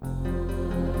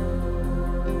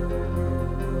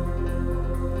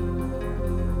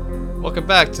Welcome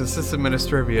back to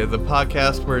Sysadministrivia, the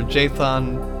podcast where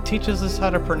Jathan teaches us how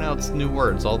to pronounce new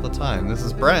words all the time. This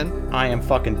is Brent. I am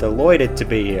fucking delighted to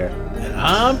be here. And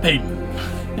I'm Peyton.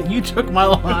 You took my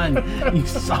line. You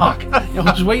suck. I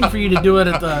was waiting for you to do it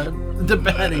at the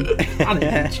betting.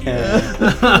 This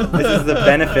is the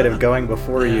benefit of going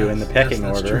before you in the pecking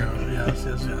that's order. True.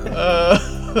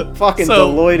 Yes. Fucking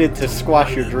delighted to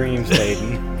squash your dreams,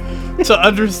 Peyton. To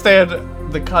understand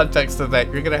the context of that,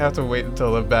 you're gonna have to wait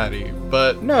until the baddie,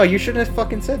 but... No, you shouldn't have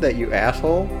fucking said that, you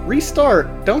asshole.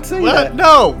 Restart. Don't say that.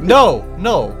 No,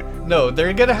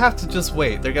 they're gonna have to just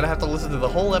wait. They're gonna have to listen to the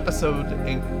whole episode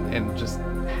and just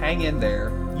hang in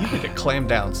there. You need to clam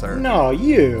down, sir. No,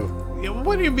 you.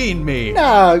 What do you mean, me?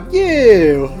 No,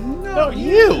 you. No,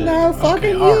 you. No,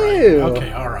 fucking okay, you.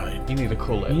 Okay, all right. You need to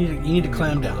cool it. You need to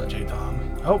clam down,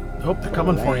 Jathan. Oh, they're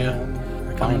coming for you.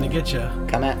 They're coming to get you.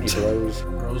 Come at me, bros.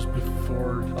 Bros before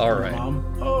all right. Mom.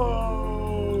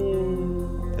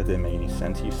 Oh. That didn't make any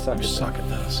sense. You suck You suck at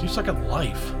this. You suck at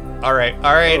life. All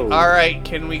right.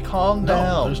 Can we calm No,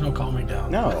 down? there's no calming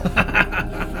down. No.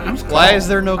 Why is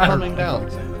there no I don't calming know.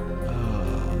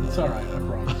 down? It's all right, I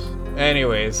promise.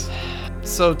 Anyways,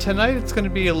 so tonight it's gonna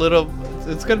be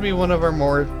one of our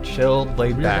more chilled,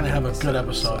 laid We're back. gonna have a good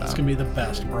episode. It's gonna be the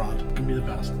best, Bront. It's gonna be the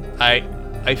best.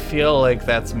 I feel like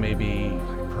that's maybe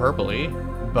hyperbole,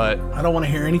 but I don't want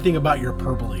to hear anything about your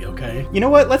hyperbole, okay? You know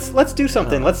what? Let's do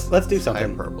something. Let's do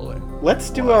something. hyperbole. Let's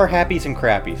do our happies and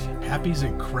crappies. Happies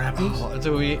and crappies? Oh,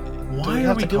 do we Why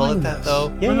have are we to call doing it that this?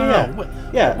 though? Yeah, No. yeah. What,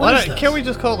 Yeah. what is Can't this? we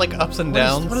just call it like ups and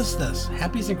downs? What is this?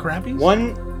 Happies and crappies?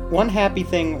 One happy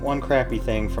thing, one crappy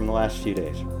thing from the last few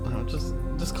days. No,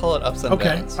 just call it ups and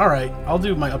downs. Okay, all right. I'll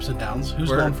do my ups and downs. Who's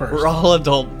going first? We're all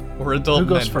adult. We're adult. Who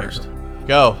goes men here. first?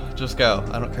 Go. Just go.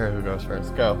 I don't care who goes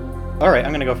first. Go. All right,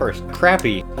 I'm gonna go first.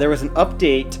 Crappy. There was an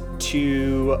update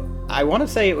to, I want to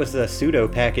say it was the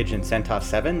sudo package in CentOS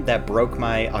 7 that broke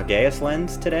my Augeas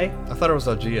lens today. I thought it was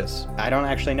Augeas. I don't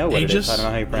actually know what it is. I don't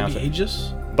know how you pronounce Maybe it.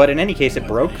 Aegis? But in any case, it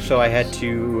broke, so all I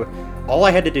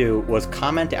had to do was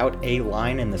comment out a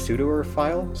line in the sudoer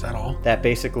file Is that all? that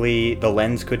basically the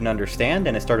lens couldn't understand,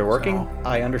 and it started working. So-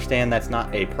 I understand that's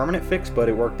not a permanent fix, but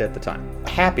it worked at the time.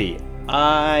 Happy.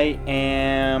 I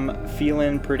am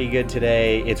feeling pretty good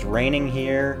today. It's raining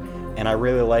here, and I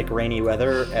really like rainy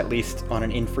weather, at least on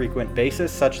an infrequent basis,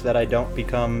 such that I don't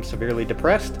become severely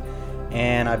depressed.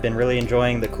 And I've been really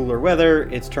enjoying the cooler weather.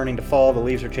 It's turning to fall, the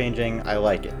leaves are changing. I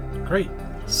like it. Great.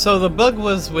 So the bug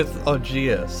was with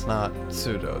Augeas, not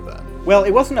sudo then. Well,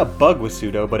 it wasn't a bug with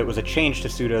sudo, but it was a change to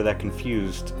sudo that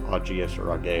confused Augeas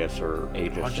or Augeas or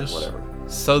Aegis or whatever.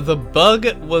 So the bug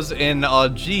was in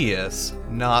Augeas,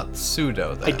 not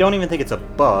sudo then. I don't even think it's a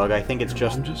bug. I think it's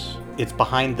just Just it's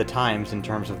behind the times in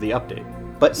terms of the update.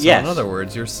 But So yes, in other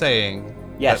words, you're saying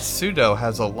Yes. that sudo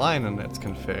has a line in its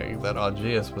config that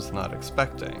Augeas was not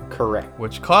expecting, correct.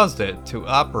 which caused it to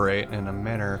operate in a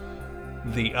manner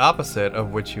the opposite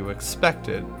of which you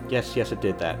expected. Yes, it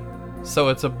did that. So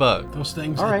it's a bug. those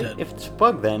things All it right, did. if it's a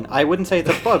bug, then I wouldn't say it's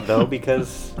a bug though,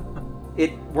 because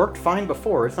it worked fine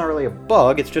before. It's not really a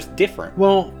bug. It's just different.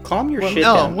 Well, Calm your shit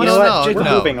no, down. no, You know what? no, We're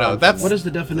no, moving no, on. that's- what is the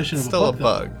definition It's of still a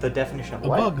bug? the definition of A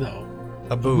what? bug, though.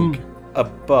 A boog. A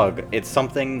bug. It's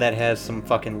something that has some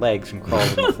fucking legs and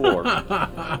crawls on the floor.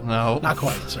 All No. Not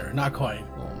quite, sir. Not quite.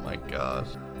 Oh my gosh.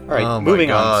 right, Oh my moving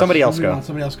on. gosh. Somebody else Moving go. on,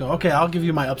 somebody else go. Okay, I'll give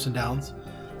you my ups and downs.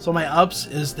 So my ups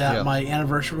is that Yeah. my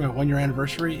anniversary, my 1-year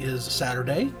anniversary is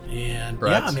Saturday, and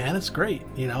Right. yeah, man, it's great.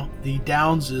 You know, the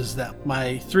downs is that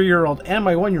my 3-year-old and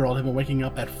my 1-year-old have been waking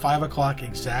up at 5 o'clock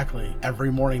exactly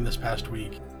every morning this past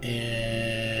week,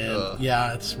 and Ugh.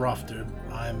 yeah, it's rough, dude.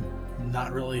 I'm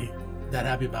not really that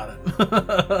happy about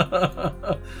it.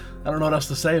 I don't know what else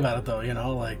to say about it though. You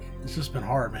know, like it's just been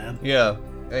hard, man. Yeah,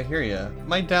 I hear ya.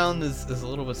 My down is a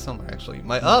little bit similar, actually.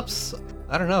 My ups,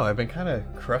 I don't know. I've been kind of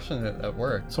crushing it at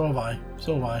work. So have I.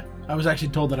 I was actually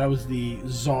told that I was the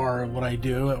czar of what I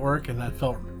do at work, and that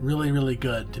felt really, really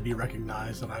good to be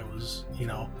recognized that I was, you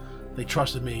know, they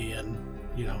trusted me, and,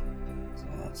 you know,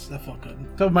 so that felt good.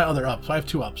 So my other ups. I have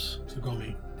 2 ups. So go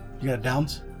me. You got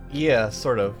downs? Yeah,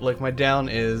 sort of. Like, my down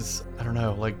is, I don't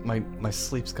know, like, my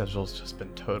sleep schedule's just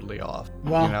been totally off.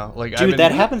 Well, you know, like, Dude,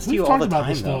 that happens to We've you all talked the about time,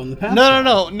 this, though, though. in the past.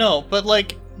 No, but,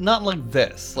 like, not like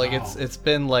this. Like, Oh. it's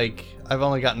been, like, I've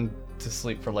only gotten to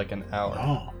sleep for, like, an hour.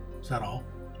 Oh, is that all?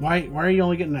 Why are you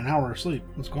only getting an hour of sleep?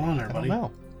 What's going on there, I buddy? don't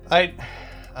know.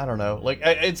 I don't know. Like,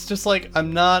 it's just, like,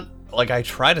 I'm not... Like, I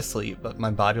try to sleep, but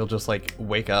my body will just, like,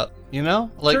 wake up, you know?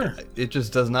 Like, Sure. it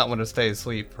just does not want to stay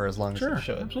asleep for as long Sure, as it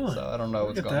should. absolutely. So I don't know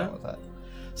what's get going that. on with that.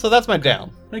 So that's my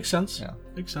down. Makes sense. Yeah.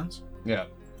 Makes sense. Yeah.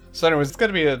 So anyways, it's going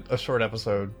to be a short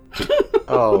episode.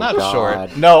 Oh, Not God.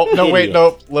 short. No, wait, Idiot.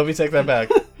 no. Let me take that back.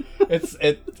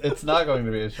 It's not going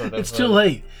to be a short episode. It's too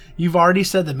late. You've already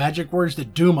said the magic words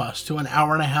that doom us to an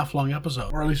hour-and-a-half long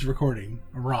episode, or at least recording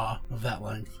a raw of that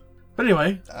length. But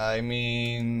anyway, I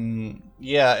mean,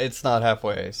 yeah, it's not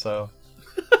halfway, so.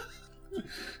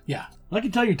 yeah, I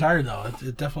can tell you're tired though.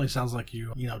 It definitely sounds like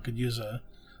you could use a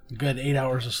good 8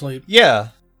 hours of sleep. Yeah,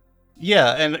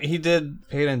 and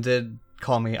Peyton did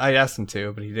call me. I asked him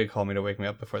to, but he did call me to wake me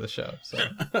up before the show. So,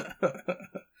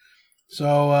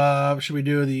 So should we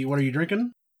do the what are you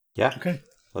drinking? Yeah. Okay.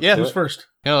 Let's Yeah. do Who's it. first?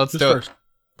 yeah, let's Who's do first? it.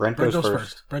 Brent Brent goes goes first.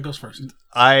 first. Brent goes first.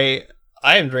 I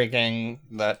am drinking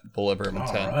that Bullet Bourbon All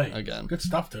 10 right. again. Good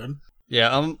stuff, dude.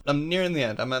 Yeah, I'm nearing the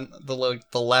end. I'm at the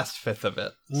last fifth of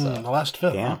it. So. The last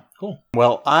fifth. Yeah. Huh? Cool.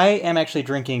 Well, I am actually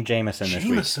drinking Jameson this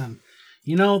week. Jameson.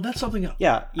 That's something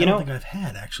Yeah, I don't think I've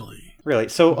had actually. Really.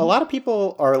 So a lot of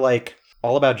people are like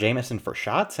all about Jameson for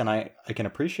shots, and I can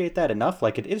appreciate that enough.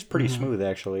 Like, it is pretty smooth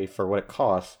actually for what it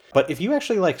costs. But if you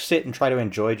actually like sit and try to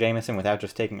enjoy Jameson without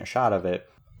just taking a shot of it,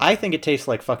 I think it tastes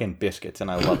like fucking biscuits, and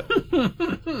I love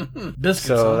it. Biscuits.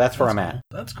 So huh? that's where I'm cool. at.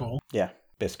 That's cool. Yeah,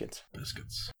 biscuits.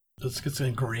 Biscuits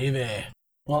and gravy.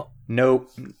 Well, No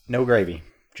gravy,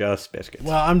 just biscuits.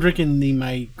 Well, I'm drinking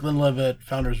my Glenlivet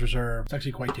Founder's Reserve. It's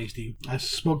actually quite tasty. I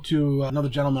spoke to another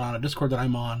gentleman on a Discord that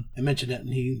I'm on and mentioned it,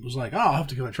 and he was like, "Oh, I'll have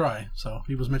to give it a try." So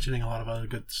he was mentioning a lot of other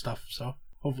good stuff. So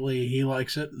hopefully he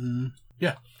likes it. And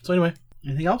yeah. So anyway,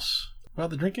 anything else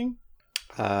about the drinking?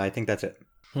 I think that's it.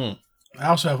 I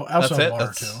also have That's it. water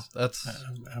That's too.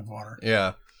 I have water.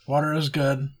 yeah. Water is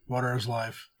good. Water is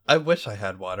life. I wish I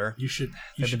had water. You should.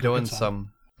 They've been doing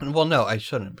some. Well, no, I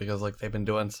shouldn't because like they've been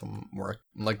doing some work,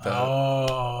 like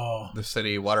the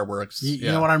city waterworks.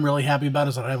 You know what I'm really happy about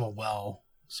is that I have a well,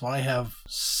 so I have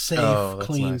safe, that's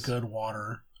clean, nice. good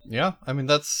water. Yeah, I mean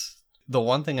that's the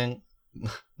one thing.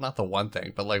 Not the one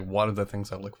thing, but like one of the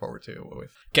things I look forward to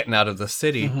with getting out of the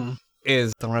city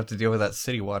is don't have to deal with that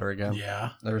city water again.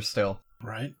 Yeah, There's still.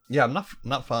 right. Yeah, I'm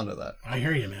not fond of that. I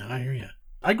hear you, man. I hear you.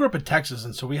 I grew up in Texas,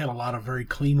 and so we had a lot of very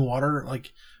clean water.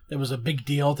 Like, it was a big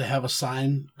deal to have a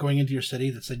sign going into your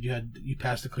city that said you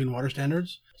passed the clean water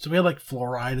standards. So we had like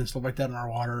fluoride and stuff like that in our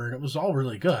water, and it was all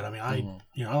really good. I mean, I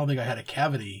don't think I had a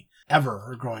cavity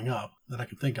ever growing up that I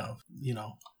could think of.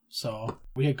 So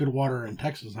we had good water in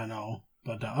Texas, I know,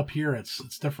 but up here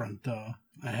it's different.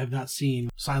 I have not seen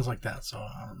signs like that, so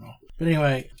I don't know. But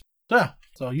anyway,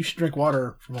 so you should drink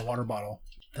water from a water bottle.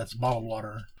 That's bottled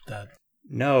water that.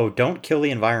 No, don't kill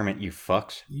the environment, you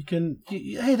fucks.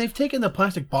 Hey, they've taken the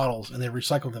plastic bottles and they've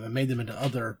recycled them and made them into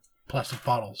other plastic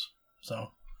bottles. So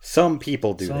Some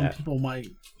people do some that. people might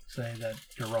say that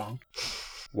you're wrong.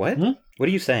 What? What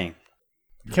are you saying?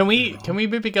 Can we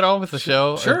maybe get on with the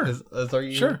show? Sure. Are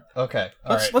you... Sure. Okay.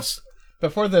 All right. Let's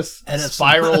Before this edit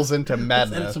spirals into edit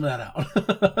madness. some of that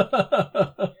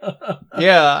out.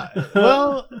 Yeah.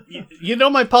 Well, you know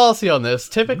my policy on this.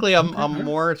 Typically, I lean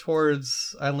more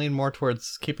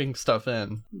towards keeping stuff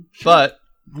in. Sure. But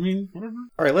I mean, whatever.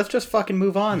 All right, let's just fucking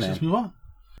move on Let's then. just move on.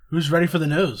 Who's ready for the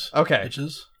news? okay,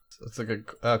 Bitches. that's a good.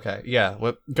 Okay, yeah.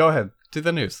 Go ahead. Do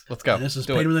the news. Let's go. And this is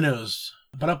Do paid it. with the news.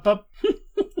 Up.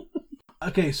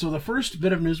 Okay, so the first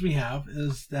bit of news we have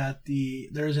is that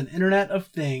there is an Internet of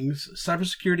Things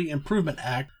Cybersecurity Improvement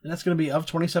Act, and that's going to be of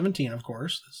 2017, of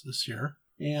course, this year.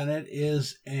 And it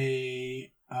is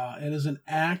an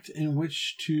act in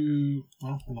which to,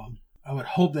 well, hold on. I would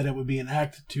hope that it would be an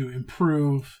act to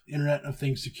improve Internet of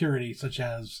Things security, such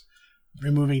as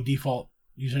removing default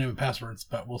username and passwords,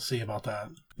 but we'll see about that.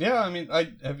 Yeah, I mean,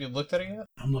 have you looked at it yet?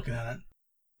 I'm looking at it.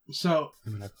 So I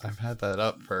mean, I've had that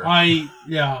up for. I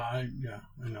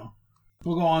know.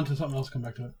 We'll go on to something else. Come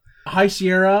back to it. High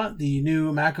Sierra, the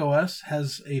new Mac OS,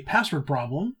 has a password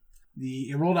problem.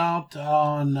 It rolled out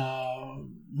on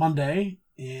Monday,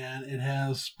 and it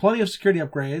has plenty of security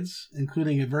upgrades,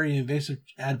 including a very invasive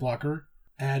ad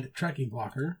tracking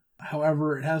blocker.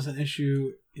 However, it has an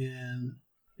issue in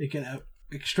it can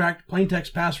extract plain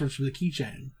text passwords from the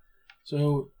keychain.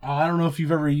 So I don't know if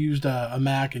you've ever used a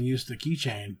Mac and used the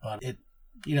keychain, but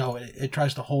it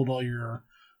tries to hold all your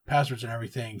passwords and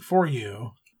everything for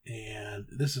you, and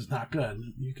this is not good.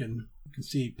 You can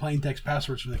see plain text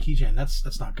passwords from the keychain.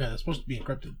 That's not good. It's supposed to be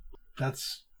encrypted. I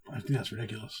think that's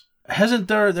ridiculous. Hasn't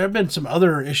there have been some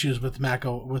other issues with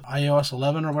with iOS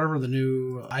 11 or whatever, the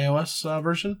new iOS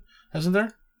version? Hasn't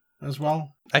there as well?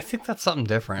 I think that's something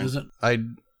different. Is it?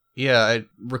 I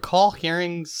recall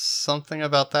hearing something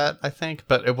about that, I think,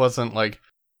 but it wasn't like,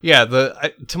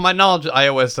 to my knowledge,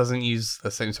 iOS doesn't use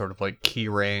the same sort of like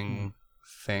keyring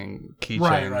thing,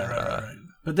 keychain. Right.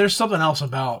 But there's something else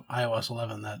about iOS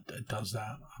 11 that it does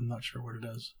that. I'm not sure what it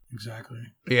is exactly.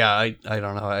 Yeah, I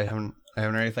don't know. I haven't I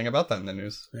haven't heard anything about that in the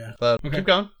news. Yeah. But keep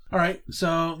going. All right,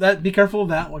 so be careful of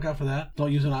that. Look out for that. Don't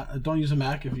use a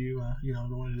Mac if you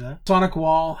don't want to do that.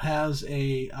 SonicWall has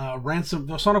a ransom.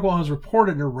 SonicWall has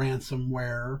reported a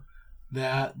ransomware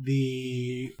that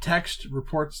the text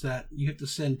reports that you have to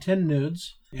send 10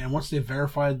 nudes, and once they've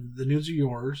verified the nudes are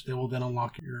yours, they will then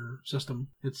unlock your system.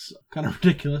 It's kind of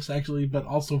ridiculous, actually, but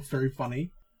also very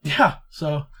funny. Yeah,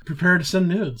 so prepare to send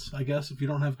nudes, I guess, if you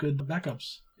don't have good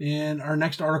backups. In our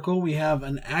next article, we have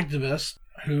an activist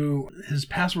who his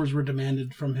passwords were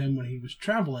demanded from him when he was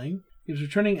traveling. He was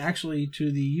returning actually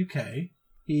to the UK.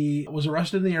 He was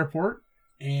arrested in the airport,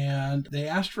 and they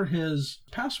asked for his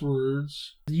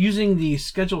passwords using the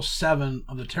Schedule 7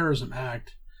 of the Terrorism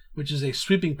Act, which is a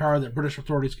sweeping power that British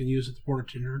authorities can use at the border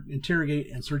to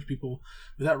interrogate and search people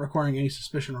without requiring any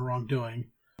suspicion or wrongdoing.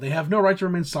 They have no right to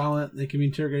remain silent. They can be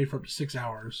interrogated for up to 6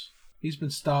 hours. He's been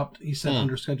stopped, he said,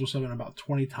 under Schedule 7 about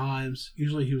 20 times.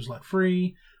 Usually he was let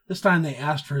free. This time they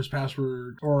asked for his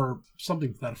password or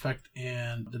something to that effect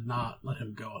and did not let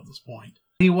him go at this point.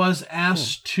 He was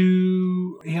asked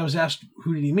who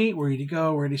did he meet, where did he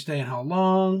go, where did he stay, and how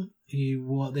long. They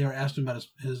were asked him about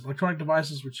his electronic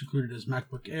devices, which included his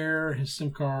MacBook Air, his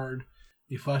SIM card,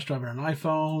 the flash drive, and an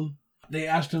iPhone. They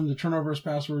asked him to turn over his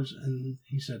passwords, and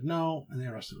he said no, and they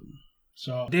arrested him.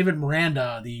 So David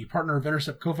Miranda, the partner of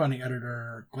Intercept co-founding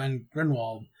editor Glenn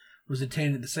Greenwald, was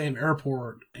detained at the same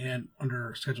airport and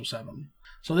under Schedule 7.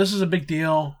 So this is a big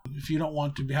deal. If you don't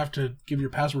want to have to give your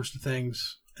passwords to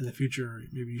things in the future,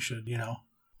 maybe you should,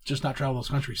 just not travel those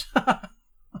countries.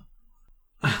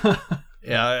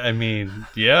 Yeah, I mean,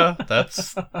 yeah,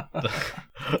 that's...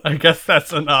 I guess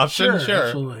that's an option, sure.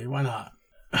 Absolutely. Why not?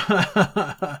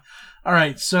 All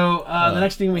right, so the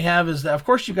next thing we have is that, of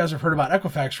course, you guys have heard about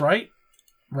Equifax, right?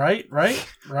 Right?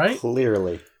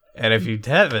 Clearly. And if you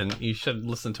haven't, you should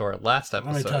listen to our last Let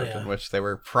me episode tell ya. in which they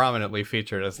were prominently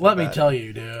featured as the Let me bad. tell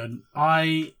you, dude.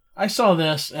 I saw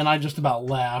this and I just about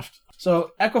laughed.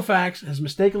 So Equifax has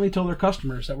mistakenly told their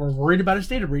customers that were worried about its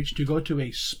data breach to go to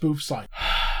a spoof site.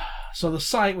 So the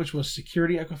site, which was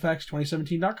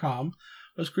securityequifax2017.com,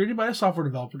 was created by a software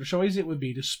developer to show how easy it would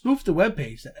be to spoof the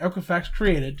webpage that Equifax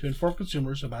created to inform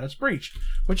consumers about its breach,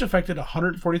 which affected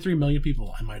 143 million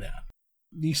people, I might add.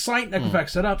 The site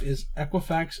Equifax set up is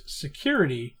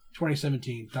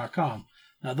equifaxsecurity2017.com.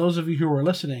 Now, those of you who are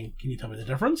listening, can you tell me the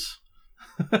difference?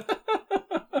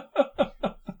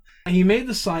 He made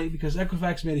the site because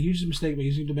Equifax made a huge mistake by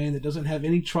using a domain that doesn't have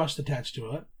any trust attached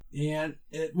to it. And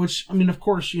of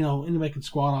course, anybody can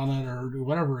squat on it or do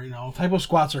whatever, Typo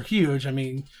squats are huge. I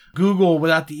mean, Google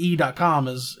without the e.com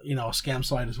is, a scam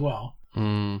site as well.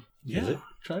 Is Yeah, it?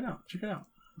 try it out. Check it out.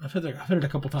 I've hit it a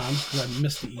couple times because I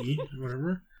missed the E or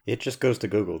whatever. It just goes to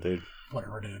Google, dude.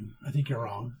 Whatever, dude. I think you're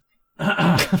wrong.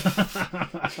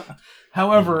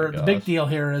 However, the big deal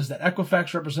here is that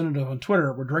Equifax representative on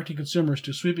Twitter were directing consumers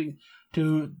to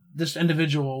this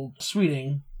individual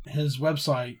tweeting his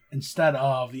website instead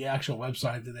of the actual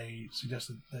website that they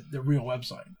suggested, the real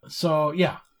website. So,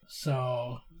 yeah.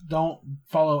 So, don't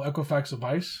follow Equifax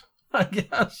advice, I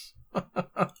guess.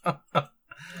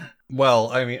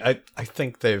 Well, I mean, I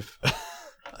think they've...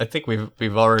 I think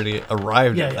we've already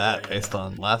arrived at that based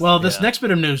on last... Well, this next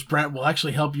bit of news, Brent, will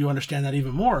actually help you understand that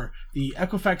even more. The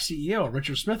Equifax CEO,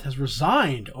 Richard Smith, has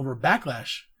resigned after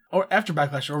backlash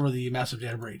over the massive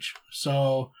data breach.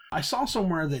 So I saw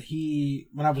somewhere that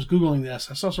when I was Googling this,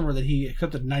 he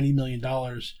accepted $90 million.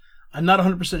 I'm not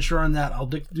 100% sure on that. I'll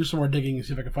do some more digging and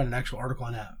see if I can find an actual article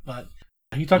on that. But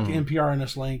he talked to NPR on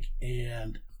this link,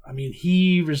 and I mean,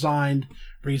 he resigned,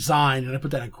 and I put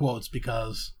that in quotes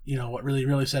because, what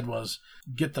really said was,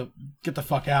 get the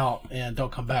fuck out and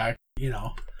don't come back,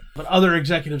 But other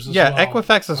executives as well. Yeah,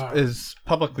 Equifax is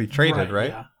publicly traded,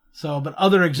 right? Yeah. So, but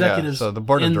other executives so the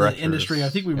board of in directors, the industry, I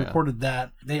think we reported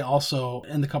that, they also,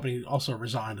 in the company, also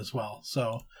resigned as well.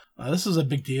 So, this is a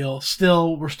big deal.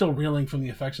 We're still reeling from the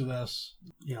effects of this,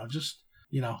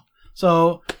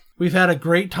 So, we've had a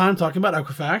great time talking about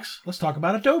Equifax. Let's talk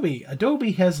about Adobe.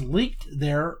 Adobe has leaked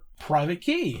their private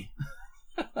key.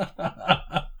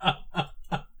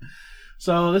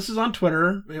 So this is on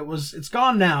Twitter. It's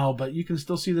gone now, but you can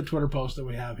still see the Twitter post that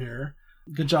we have here.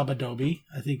 Good job, Adobe.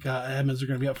 I think admins are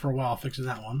going to be up for a while fixing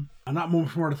that one. I'm not moving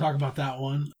forward to talk about that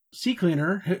one.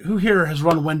 CCleaner, who here has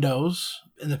run Windows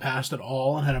in the past at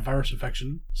all and had a virus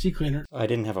infection? CCleaner. I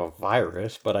didn't have a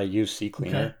virus, but I use CCleaner.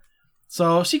 Okay.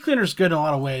 So CCleaner is good in a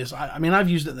lot of ways. I mean, I've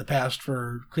used it in the past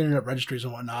for cleaning up registries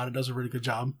and whatnot. It does a really good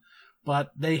job.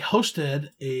 But they hosted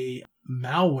a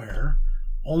malware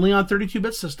only on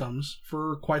 32-bit systems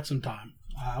for quite some time.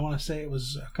 I want to say it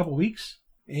was a couple weeks.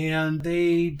 And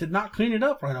they did not clean it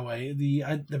up right away.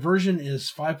 The version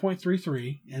is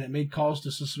 5.33, and it made calls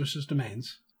to suspicious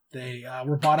domains. They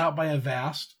were bought out by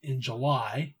Avast in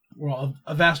July. Well,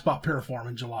 Avast bought Paraform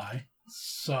in July.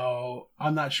 So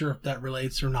I'm not sure if that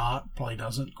relates or not. Probably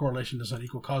doesn't. Correlation doesn't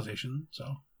equal causation.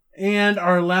 So, and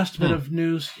our last bit of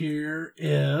news here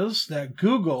is that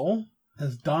Google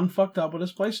has done fucked up with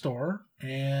its Play Store,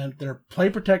 and their Play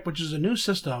Protect, which is a new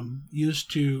system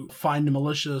used to find the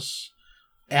malicious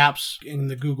apps in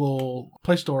the Google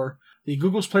Play Store. The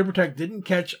Google's Play Protect didn't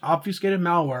catch obfuscated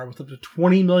malware with up to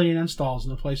 20 million installs in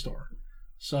the Play Store.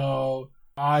 So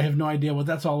I have no idea what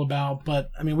that's all about, but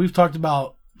I mean, we've talked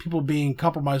about people being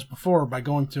compromised before by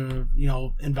going to,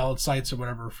 invalid sites or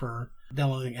whatever for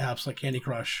downloading apps like Candy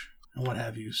Crush and what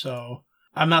have you. So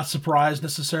I'm not surprised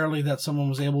necessarily that someone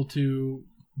was able to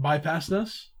bypass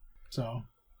this. So,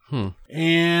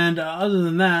 and other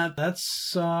than that,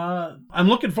 that's I'm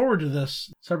looking forward to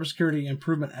this Cybersecurity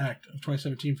Improvement Act of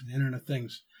 2017 for the Internet of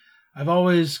Things. I've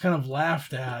always kind of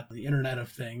laughed at the Internet of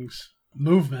Things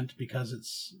movement because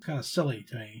it's kind of silly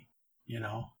to me,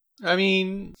 I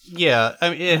mean, yeah.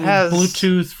 I mean, it has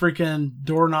Bluetooth freaking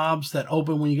doorknobs that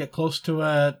open when you get close to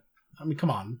it. I mean, come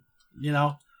on,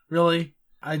 really?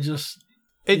 I just,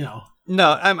 No,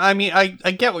 I mean, I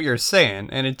get what you're saying,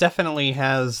 and it definitely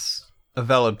has a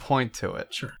valid point to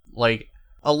it. Sure. Like,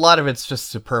 a lot of it's just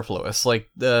superfluous. Like,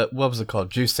 what was it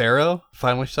called? Juicero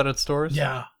finally shut its doors?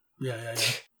 Yeah.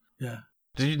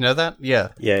 Did you know that? Yeah.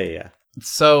 Yeah.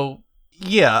 So,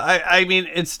 yeah, I mean,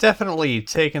 it's definitely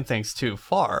taken things too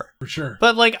far. For sure.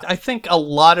 But, like, I think a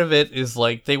lot of it is,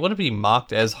 like, they wouldn't be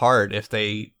mocked as hard if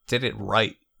they did it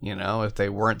right, if they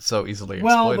weren't so easily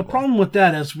exploitable. Well, the problem with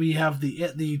that is we have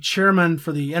the chairman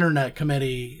for the Internet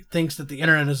Committee thinks that the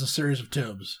Internet is a series of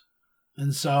tubes.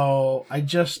 And so I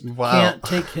just can't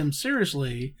take him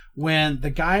seriously when the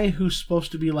guy who's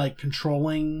supposed to be, like,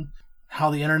 controlling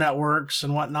how the Internet works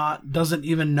and whatnot doesn't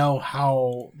even know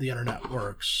how the Internet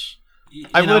works.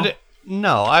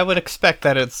 I would expect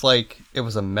that it's like it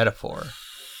was a metaphor.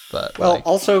 But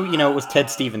also, it was Ted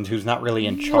Stevens who's not really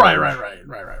in charge. Right.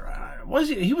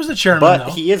 He was the chairman, but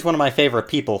though. He is one of my favorite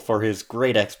people for his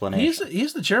great explanation.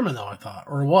 He's the chairman, though, I thought,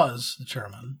 or was the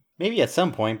chairman. Maybe at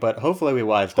some point, but hopefully we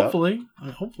wised up. Hopefully,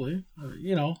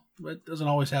 it doesn't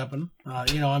always happen.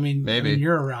 I mean,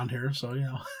 you're around here, so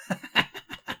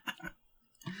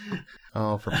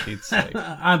Oh, for Pete's sake!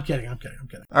 I'm kidding.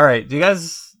 All right, do you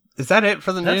guys? Is that it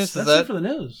for the news? That's it for the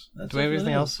news. Do we have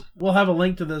anything else? We'll have a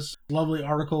link to this lovely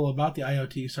article about the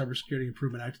IoT Cybersecurity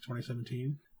Improvement Act of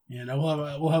 2017, and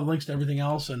we'll have links to everything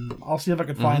else, and I'll see if I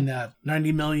can find that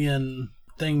 90 million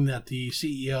thing that the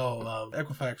CEO of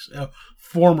Equifax,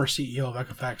 former CEO of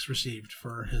Equifax, received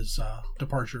for his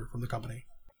departure from the company.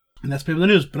 And that's people in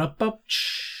the news.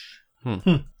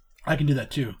 I can do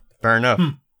that too. Fair enough.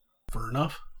 Fair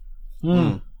enough.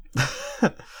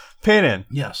 Peyton.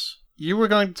 Yes. You were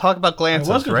going to talk about glances,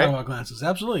 right? I was going to talk about glances,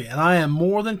 absolutely. And I am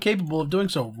more than capable of doing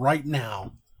so right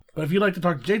now. But if you'd like to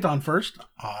talk to Jathan first,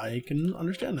 I can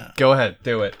understand that. Go ahead,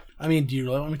 do it. I mean, do you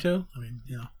really want me to? I mean,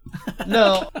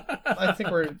 No, I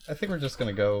think we're just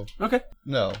gonna go. Okay.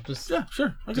 No, just yeah,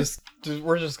 sure. Okay.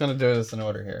 We're just gonna do this in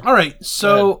order here. All right.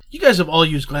 So you guys have all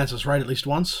used glances, right? At least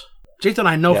once. Jathan,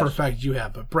 I know for a fact you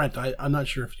have, but Brent, I'm not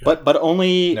sure if you have. But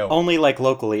only like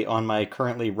locally on my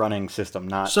currently running system,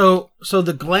 not. So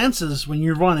the glances when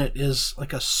you run it is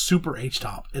like a super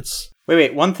HTOP. It's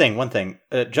wait. One thing.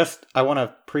 I want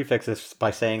to prefix this by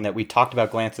saying that we talked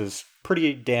about glances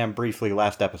pretty damn briefly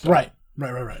last episode. Right.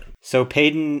 So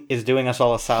Peyton is doing us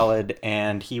all a solid,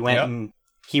 and he went and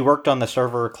he worked on the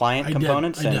server client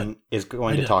components and is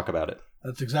going to talk about it.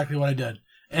 That's exactly what I did.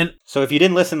 And so if you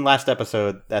didn't listen last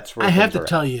episode, that's where I have to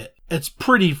tell you, it's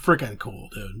pretty freaking cool,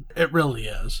 dude. It really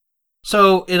is.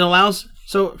 So it allows.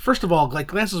 So first of all, like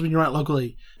glances when you run it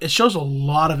locally, it shows a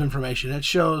lot of information. It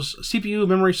shows CPU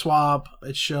memory swap.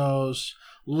 It shows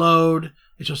load.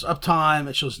 It shows uptime.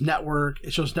 It shows network.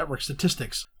 It shows network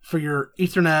statistics for your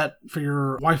Ethernet, for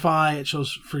your Wi-Fi. It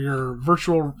shows for your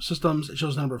virtual systems. It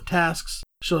shows the number of tasks.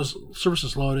 It shows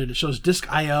services loaded. It shows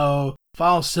disk I/O,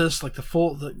 file assist, like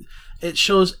it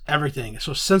shows everything. It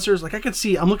shows sensors. Like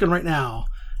I'm looking right now,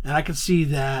 and I can see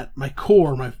that my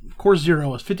core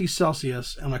 0 is 50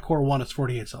 Celsius, and my core 1 is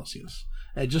 48 Celsius.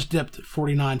 It just dipped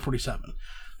 49, 47.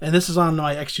 And this is on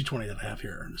my X220 that I have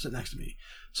here, sitting next to me.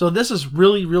 So this is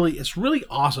really, really, it's really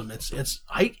awesome. It's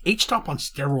HTOP on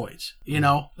steroids,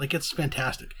 like it's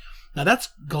fantastic. Now that's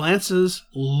glances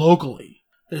locally.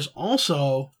 There's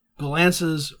also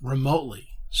glances remotely.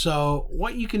 So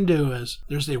what you can do is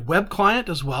there's a web client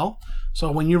as well. So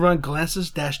when you run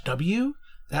glances-w,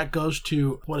 that goes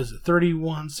to, what is it,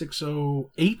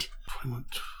 31608?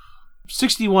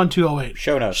 61208.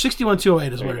 Show notes.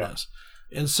 61208 is what it is.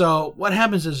 And so what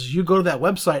happens is you go to that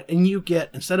website and you get,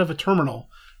 instead of a terminal,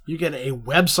 you get a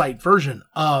website version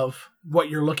of what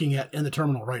you're looking at in the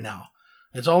terminal right now.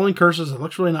 It's all in cursives. It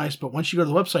looks really nice, but once you go to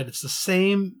the website, it's the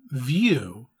same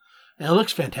view, and it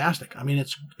looks fantastic. I mean,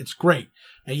 it's great.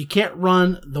 Now, you can't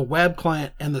run the web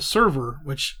client and the server,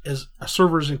 which is a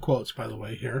server's in quotes, by the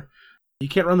way, here. You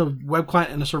can't run the web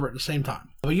client and the server at the same time.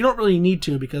 But you don't really need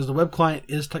to, because the web client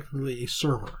is technically a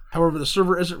server. However, the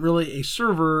server isn't really a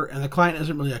server, and the client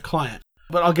isn't really a client.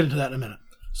 But I'll get into that in a minute.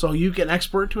 So you can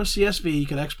export it to a CSV, you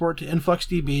can export it to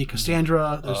InfluxDB,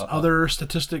 Cassandra, there's other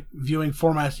statistic viewing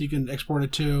formats you can export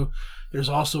it to. There's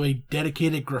also a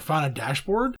dedicated Grafana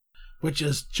dashboard, which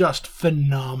is just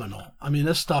phenomenal. I mean,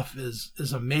 this stuff is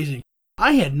amazing.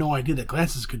 I had no idea that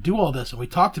Glances could do all this, and we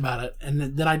talked about it, and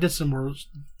then I did some more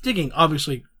digging,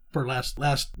 obviously, for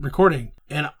last recording.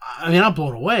 And I mean, I'm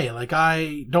blown away. Like,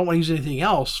 I don't want to use anything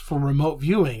else for remote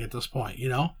viewing at this point, you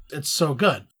know? It's so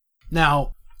good.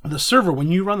 Now, the server,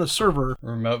 when you run the server...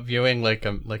 Remote viewing like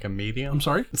a medium? I'm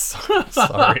sorry?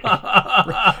 Sorry.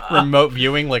 Remote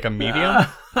viewing like a medium?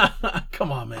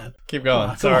 Come on, man. Keep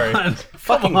going. Sorry.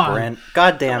 Fucking Brent.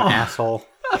 Goddamn asshole.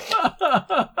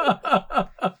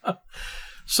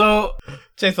 So...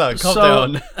 Jason, calm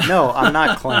down. No, I'm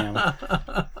not Clam.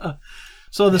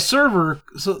 So the server,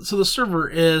 so the server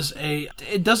is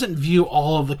it doesn't view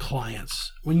all of the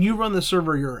clients. When you run the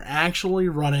server, you're actually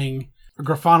running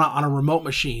Grafana on a remote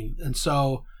machine, and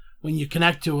so when you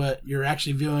connect to it, you're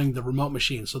actually viewing the remote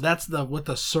machine. So that's what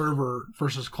the server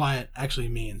versus client actually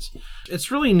means.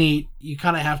 It's really neat. You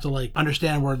kind of have to like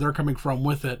understand where they're coming from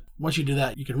with it. Once you do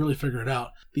that, you can really figure it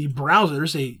out. The browser,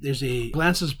 there's a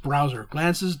Glances browser,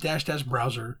 Glances --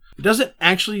 browser. It doesn't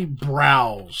actually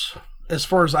browse, as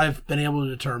far as I've been able to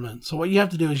determine. So what you have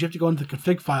to do is you have to go into the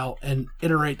config file and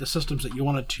iterate the systems that you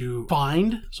want it to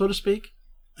find, so to speak.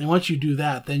 And once you do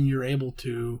that, then you're able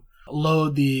to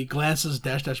load the Glances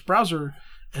 -- browser,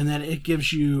 and then it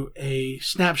gives you a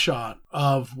snapshot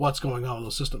of what's going on with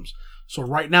those systems. So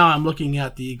right now I'm looking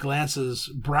at the Glances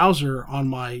browser on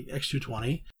my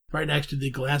X220, right next to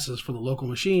the Glances for the local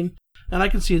machine. And I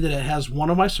can see that it has one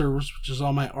of my servers, which is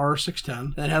on my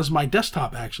R610, and it has my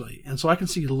desktop actually. And so I can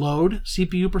see load,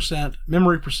 CPU %,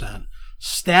 memory %,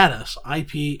 status,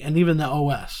 IP, and even the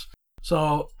OS.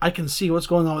 So I can see what's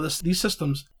going on with these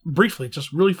systems briefly,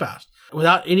 just really fast,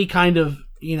 without any kind of,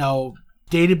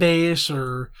 database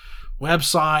or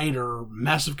website or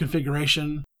massive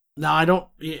configuration. Now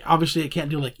obviously it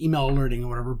can't do like email alerting or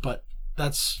whatever, but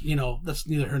that's neither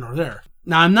here nor there.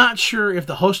 Now I'm not sure if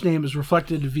the host name is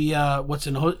reflected via what's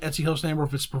in Etsy hostname or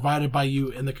if it's provided by you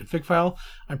in the config file.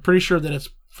 I'm pretty sure that it's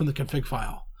from the config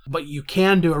file. But you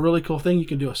can do a really cool thing. You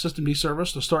can do a systemd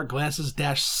service to start Glances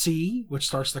 -C, which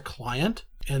starts the client,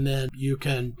 and then you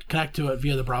can connect to it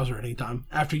via the browser at any time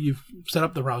after you've set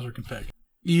up the browser config.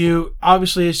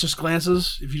 Obviously it's just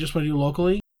Glances. If you just want to do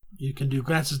locally, you can do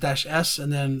Glances -S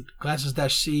and then Glances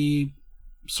 -C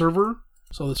server.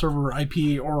 So the server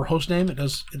IP or hostname, it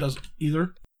does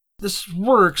either. This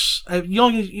works. You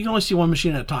can only see one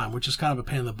machine at a time, which is kind of a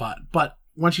pain in the butt. But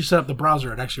once you set up the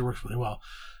browser, it actually works really well.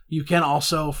 You can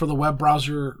also, for the web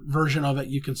browser version of it,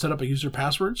 you can set up a user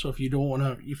password. So if you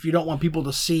don't want people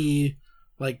to see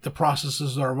like the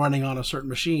processes that are running on a certain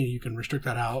machine, you can restrict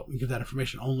that out and give that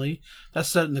information only. That's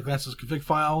set in the Glances config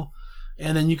file.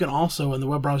 And then you can also, in the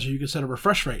web browser, you can set a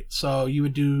refresh rate. So you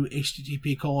would do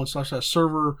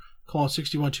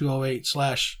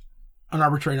http://server:612008/ an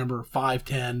arbitrary number 5,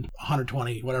 10,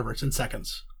 120, whatever. It's in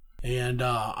seconds. And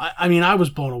I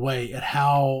was blown away at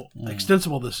how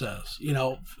extensible this is.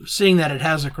 Seeing that it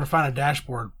has a Grafana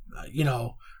dashboard,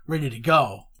 ready to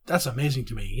go. That's amazing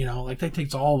to me. Like that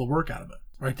takes all the work out of it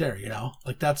right there.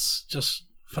 Like that's just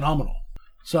phenomenal.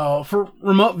 So for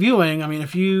remote viewing, I mean,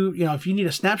 if you need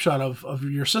a snapshot of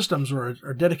your systems or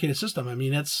a dedicated system, I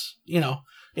mean, it's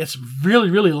really,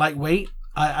 really lightweight.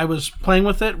 I was playing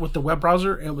with it with the web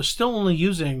browser, and it was still only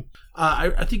using.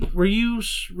 I think were you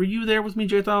there with me,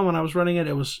 Jathan, when I was running it?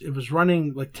 It was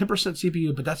running like 10%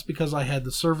 CPU, but that's because I had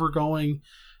the server going,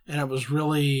 and it was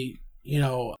really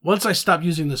once I stopped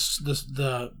using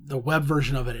the web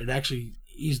version of it, it actually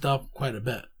eased up quite a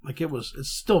bit. Like it's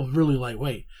still really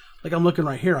lightweight. Like I'm looking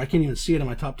right here, I can't even see it in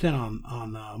my top 10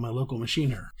 on my local machine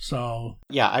here. So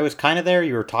yeah, I was kind of there.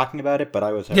 You were talking about it, but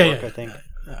I was at work. I think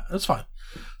that's fine.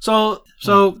 So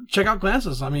check out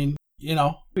Glances. I mean,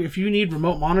 if you need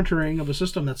remote monitoring of a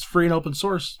system that's free and open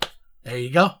source, there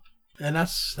you go. And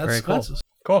that's very Glances.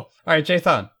 Cool. All right,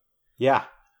 Jathan. Yeah.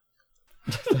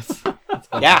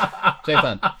 Yeah.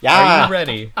 Jason, Yeah. are you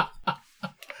ready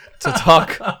to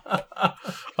talk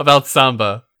about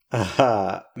Samba?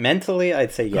 Mentally,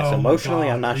 I'd say yes. Oh my Emotionally,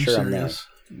 God, I'm not are you sure serious?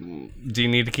 Do you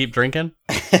need to keep drinking?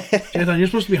 Jathan, you're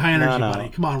supposed to be high energy, No. buddy.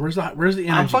 Come on, where's the energy?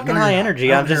 I'm fucking No, high you're not.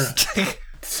 energy. I I'm don't hear just... it.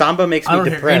 Samba makes I me don't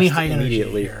hear depressed any high energy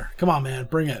immediately. here. Come on, man,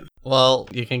 bring it. Well,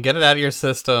 you can get it out of your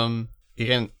system. You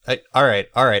can... all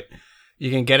right.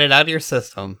 You can get it out of your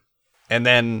system, and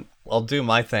then I'll do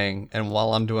my thing, and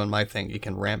while I'm doing my thing, you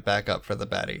can ramp back up for the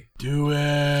baddie. Do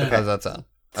it. How's that sound?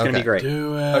 It's going to be great.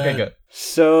 Do it. Okay, good.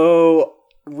 So,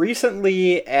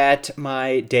 recently at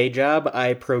my day job,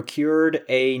 I procured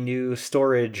a new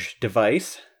storage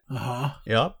device. Uh-huh.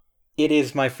 Yep. It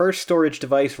is my first storage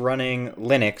device running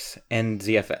Linux and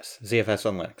ZFS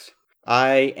on Linux.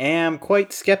 I am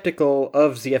quite skeptical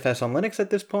of ZFS on Linux at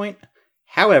this point.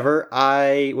 However,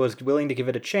 I was willing to give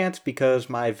it a chance because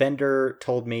my vendor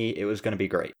told me it was going to be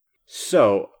great.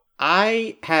 So,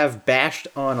 I have bashed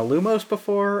on Illumos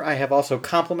before. I have also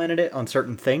complimented it on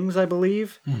certain things, I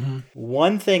believe. Mm-hmm.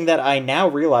 One thing that I now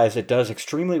realize it does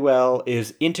extremely well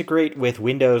is integrate with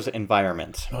Windows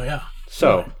environments. Oh, yeah.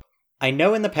 So, Really? I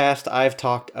know in the past I've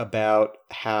talked about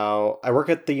how I work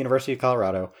at the University of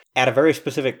Colorado at a very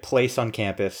specific place on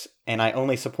campus, and I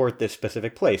only support this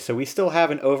specific place. So we still have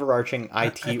an overarching IT I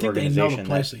think organization. they know the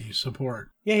place that you support.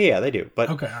 Yeah, they do. But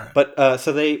Okay, all right. But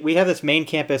so we have this main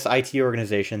campus IT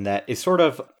organization that is sort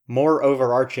of more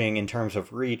overarching in terms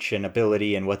of reach and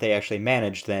ability and what they actually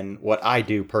manage than what I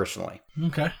do personally.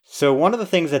 Okay. So one of the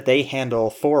things that they handle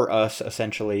for us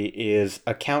essentially is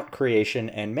account creation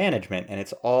and management, and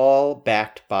it's all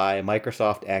backed by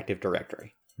Microsoft Active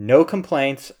Directory. No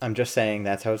complaints. I'm just saying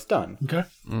that's how it's done. Okay.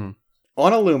 Mm.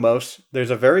 On Illumos,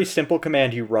 there's a very simple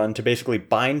command you run to basically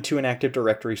bind to an Active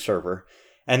Directory server.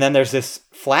 And then there's this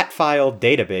flat file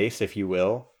database, if you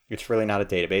will. It's really not a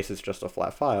database, it's just a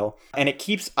flat file. And it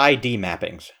keeps ID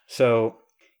mappings. So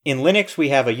in Linux, we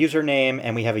have a username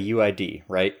and we have a UID,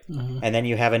 right? Mm-hmm. And then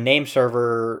you have a name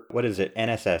server, what is it?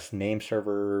 NSS, name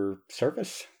server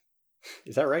service?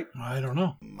 Is that right? I don't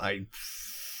know. I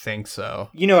think so.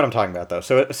 You know what I'm talking about, though.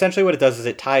 So essentially what it does is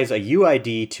it ties a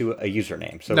UID to a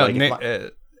username. So No,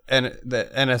 like and the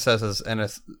NSS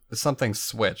is something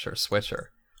switch or switcher.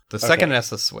 The second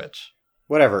S is switch.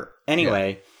 Whatever.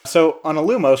 Anyway, So on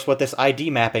Illumos, what this ID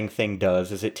mapping thing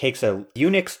does is it takes a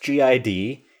Unix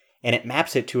GID and it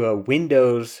maps it to a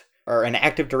Windows or an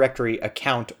Active Directory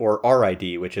account or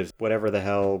RID, which is whatever the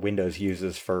hell Windows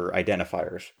uses for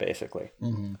identifiers, basically.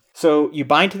 Mm-hmm. So you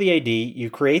bind to the ID, you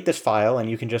create this file, and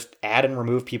you can just add and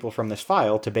remove people from this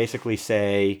file to basically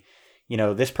say, you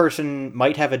know, this person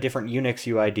might have a different Unix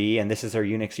UID and this is their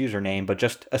Unix username, but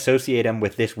just associate them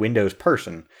with this Windows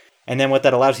person. And then what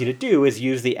that allows you to do is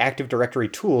use the Active Directory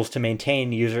tools to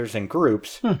maintain users and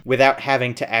groups without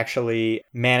having to actually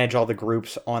manage all the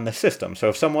groups on the system. So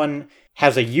if someone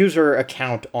has a user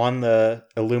account on the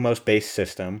Illumos-based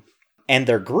system and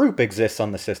their group exists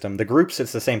on the system, the groups,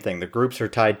 it's the same thing. The groups are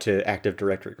tied to Active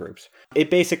Directory groups. It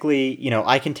basically, you know,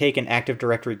 I can take an Active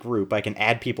Directory group, I can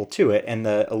add people to it, and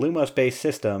the Illumos-based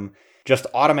system just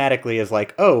automatically is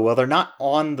like, oh, well, they're not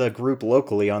on the group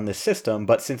locally on this system,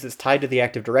 but since it's tied to the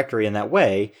Active Directory in that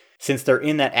way, since they're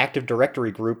in that Active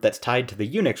Directory group that's tied to the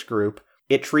Unix group,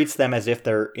 it treats them as if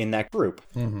they're in that group.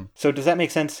 Mm-hmm. So does that make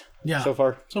sense so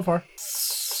far? So far.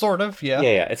 Sort of, yeah.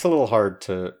 Yeah. It's a little hard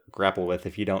to grapple with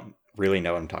if you don't really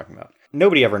know what I'm talking about.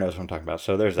 Nobody ever knows what I'm talking about,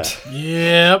 so there's that.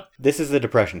 Yep. This is the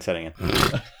depression setting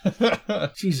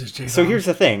in. Jesus, Jason. So here's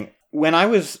the thing. When I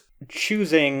was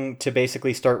choosing to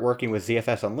basically start working with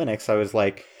ZFS on Linux, I was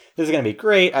like, this is going to be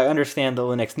great. I understand the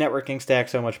Linux networking stack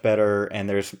so much better, and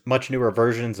there's much newer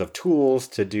versions of tools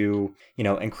to do, you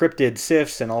know, encrypted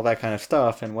CIFS and all that kind of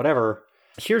stuff and whatever.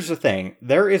 Here's the thing.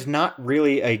 There is not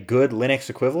really a good Linux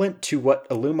equivalent to what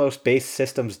Illumos-based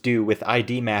systems do with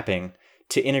ID mapping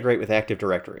to integrate with Active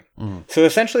Directory. So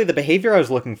essentially the behavior I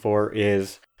was looking for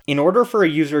is, in order for a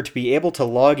user to be able to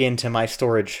log into my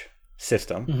storage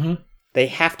system, they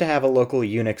have to have a local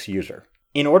Unix user.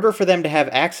 In order for them to have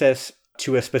access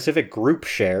to a specific group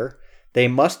share, they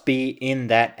must be in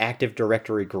that Active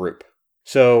Directory group.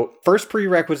 So first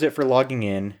prerequisite for logging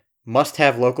in, must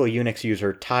have local Unix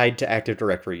user tied to Active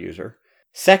Directory user.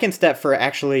 Second step for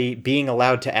actually being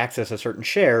allowed to access a certain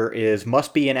share is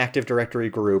must be an Active Directory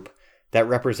group that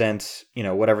represents, you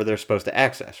know, whatever they're supposed to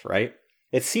access, right?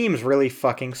 It seems really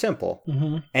fucking simple.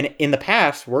 And in the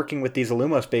past, working with these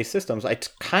Illumos-based systems, I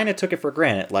kind of took it for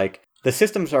granted. Like, the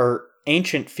systems are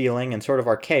ancient feeling and sort of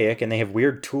archaic, and they have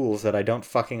weird tools that I don't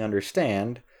fucking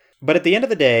understand. But at the end of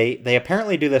the day, they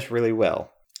apparently do this really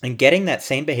well. And getting that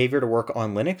same behavior to work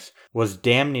on Linux was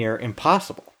damn near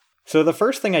impossible. So the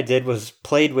first thing I did was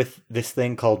played with this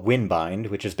thing called WinBind,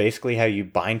 which is basically how you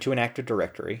bind to an Active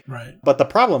Directory. Right. But the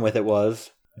problem with it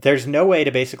was there's no way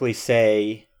to basically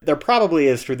say, there probably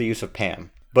is through the use of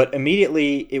PAM, but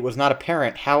immediately it was not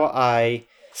apparent how I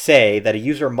say that a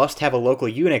user must have a local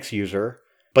Unix user,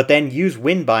 but then use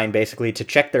WinBind basically to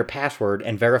check their password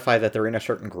and verify that they're in a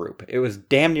certain group. It was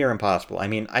damn near impossible. I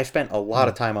mean, I spent a lot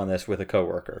of time on this with a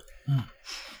coworker.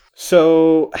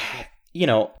 So,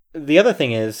 the other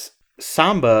thing is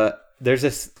Samba, there's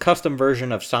this custom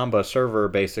version of Samba server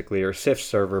basically, or SIF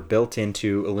server built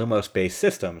into Illumos-based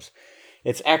systems.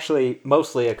 It's actually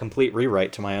mostly a complete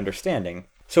rewrite to my understanding.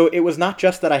 So it was not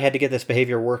just that I had to get this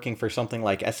behavior working for something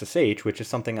like SSH, which is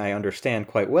something I understand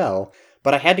quite well,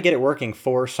 but I had to get it working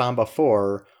for Samba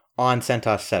 4 on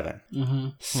CentOS 7. Mm-hmm.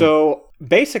 So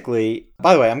basically,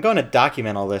 by the way, I'm going to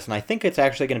document all this, and I think it's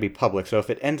actually going to be public. So if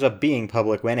it ends up being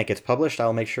public when it gets published,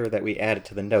 I'll make sure that we add it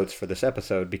to the notes for this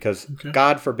episode, because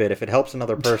God forbid, if it helps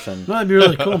another person... That'd be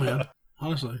really cool, man.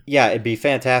 Honestly. Yeah, it'd be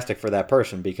fantastic for that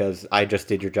person, because I just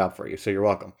did your job for you, so you're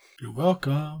welcome. You're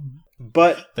welcome.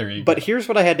 But here's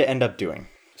what I had to end up doing.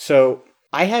 So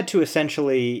I had to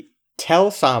essentially tell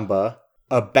Samba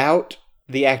about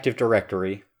the Active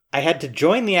Directory. I had to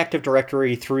join the Active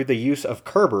Directory through the use of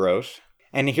Kerberos.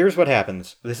 And here's what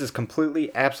happens. This is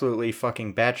completely, absolutely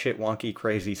fucking batshit wonky,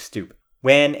 crazy, stupid.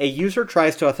 When a user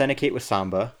tries to authenticate with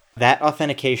Samba, that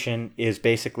authentication is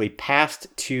basically passed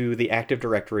to the Active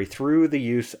Directory through the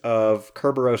use of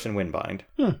Kerberos and WinBind.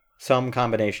 Some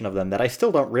combination of them that I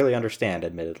still don't really understand,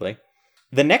 admittedly.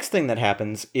 The next thing that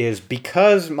happens is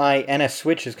because my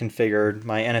NSSwitch is configured,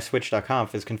 my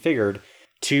nsswitch.conf is configured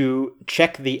to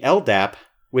check the LDAP,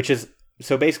 which is,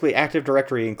 so basically Active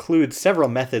Directory includes several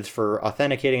methods for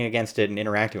authenticating against it and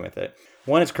interacting with it.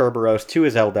 1 is Kerberos, 2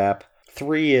 is LDAP,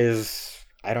 3 is,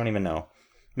 I don't even know.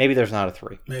 Maybe there's not a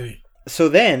 3. Maybe. So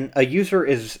then a user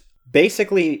is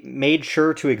basically made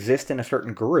sure to exist in a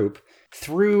certain group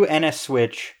through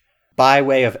NSSwitch by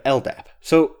way of LDAP.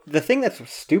 So the thing that's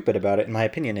stupid about it, in my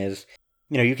opinion, is,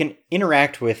 you can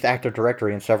interact with Active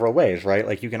Directory in several ways, right?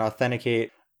 Like you can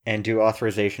authenticate and do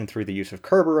authorization through the use of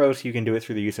Kerberos. You can do it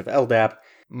through the use of LDAP.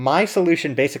 My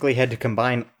solution basically had to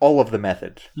combine all of the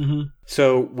methods. Mm-hmm.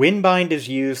 So WinBind is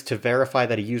used to verify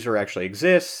that a user actually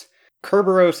exists.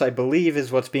 Kerberos, I believe,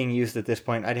 is what's being used at this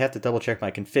point. I'd have to double check my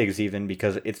configs even,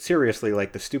 because it's seriously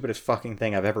like the stupidest fucking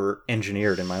thing I've ever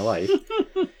engineered in my life.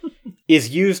 Is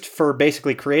used for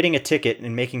basically creating a ticket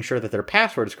and making sure that their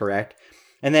password is correct.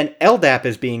 And then LDAP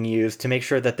is being used to make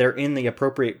sure that they're in the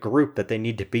appropriate group that they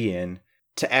need to be in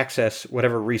to access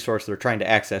whatever resource they're trying to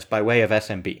access by way of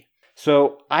SMB.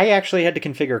 So I actually had to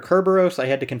configure Kerberos, I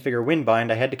had to configure WinBind,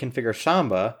 I had to configure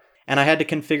Samba, and I had to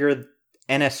configure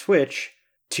NSSwitch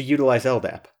to utilize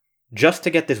LDAP. Just to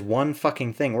get this one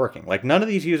fucking thing working. Like, none of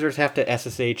these users have to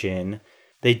SSH in.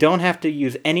 They don't have to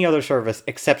use any other service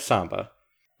except Samba.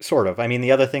 Sort of. I mean,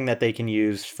 the other thing that they can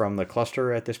use from the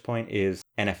cluster at this point is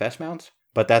NFS mounts,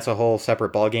 but that's a whole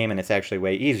separate ballgame, and it's actually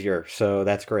way easier, so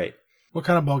that's great. What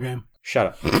kind of ballgame? Shut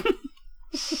up.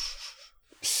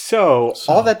 So,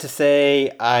 all that to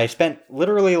say, I spent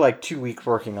literally like 2 weeks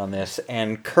working on this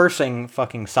and cursing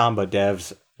fucking Samba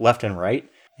devs left and right,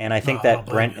 and I think that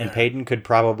Brent and Payton could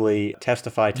probably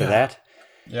testify to that.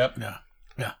 Yep.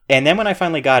 Yeah. And then when I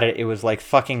finally got it, it was like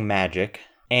fucking magic.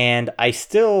 And honest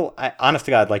to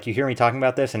God, like, you hear me talking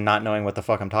about this and not knowing what the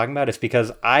fuck I'm talking about, it's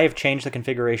because I've changed the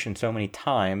configuration so many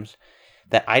times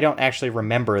that I don't actually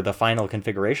remember the final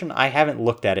configuration. I haven't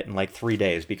looked at it in like 3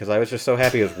 days because I was just so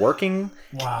happy it was working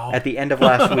at the end of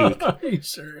last week. Are you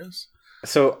serious?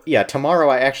 So, yeah, tomorrow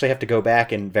I actually have to go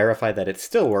back and verify that it's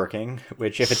still working,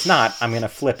 which if it's not, I'm going to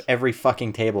flip every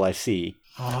fucking table I see.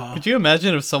 Could you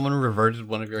imagine if someone reverted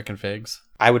one of your configs?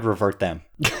 I would revert them.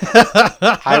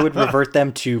 I would revert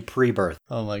them to pre-birth.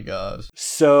 Oh my gosh.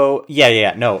 So,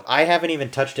 no, I haven't even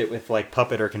touched it with like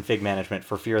Puppet or config management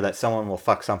for fear that someone will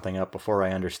fuck something up before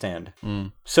I understand.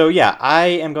 So yeah, I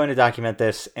am going to document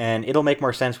this, and it'll make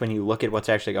more sense when you look at what's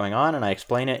actually going on, and I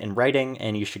explain it in writing,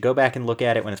 and you should go back and look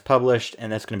at it when it's published,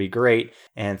 and that's going to be great.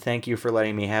 And thank you for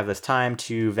letting me have this time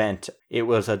to vent. It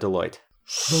was a Deloitte.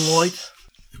 Deloitte?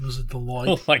 It was a Deloitte.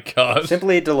 Oh my gosh.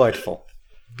 Simply delightful.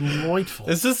 Delightful.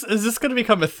 Is this going to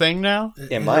become a thing now?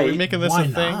 It might. Are we making this Why a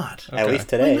thing? not? At least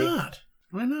today.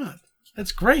 Why not?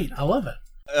 That's great. I love it.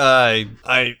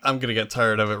 I'm gonna get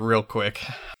tired of it real quick.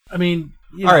 I mean,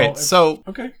 all right. So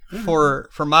okay. For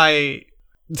my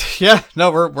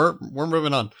we're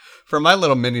moving on. For my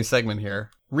little mini segment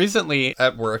here. Recently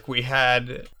at work we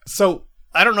had, so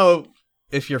I don't know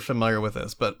if you're familiar with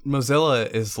this, but Mozilla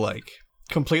is like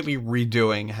completely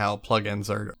redoing how plugins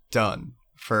are done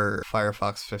for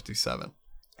Firefox 57.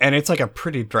 And it's like a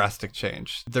pretty drastic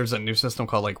change. There's a new system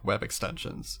called like web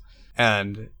extensions.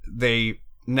 And they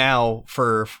now,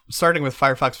 for starting with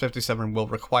Firefox 57, will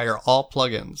require all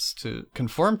plugins to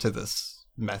conform to this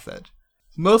method.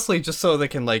 Mostly just so they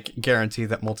can like guarantee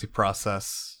that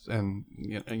multi-process and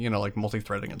like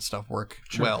multi-threading and stuff work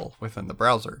well within the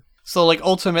browser. So like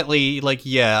ultimately, like,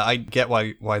 yeah, I get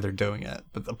why they're doing it.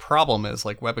 But the problem is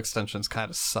like web extensions kind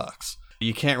of sucks.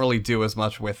 You can't really do as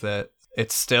much with it.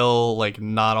 It's still like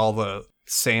not all the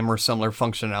same or similar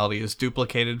functionality is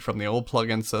duplicated from the old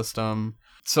plugin system.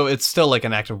 So it's still like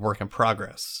an active work in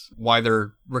progress. Why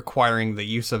they're requiring the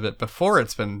use of it before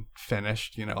it's been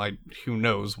finished, who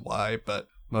knows why, but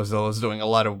Mozilla is doing a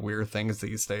lot of weird things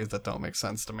these days that don't make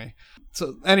sense to me.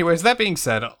 So anyways, that being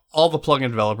said, all the plugin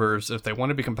developers, if they want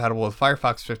to be compatible with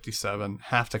Firefox 57,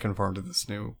 have to conform to this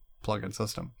new plugin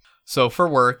system. So for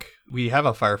work, we have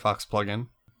a Firefox plugin,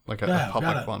 like a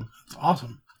public one. It's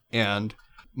awesome. And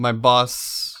my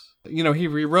boss, he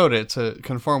rewrote it to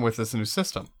conform with this new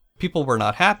system. People were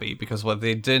not happy because what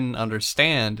they didn't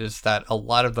understand is that a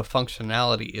lot of the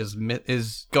functionality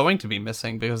is going to be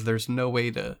missing because there's no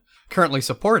way to currently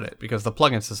support it because the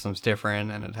plugin system's different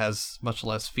and it has much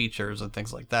less features and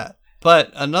things like that.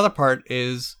 But another part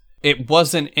is it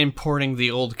wasn't importing the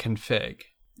old config.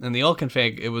 In the old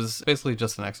config, it was basically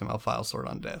just an XML file stored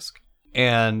on disk.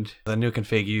 And the new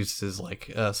config uses like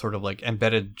a sort of like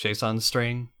embedded JSON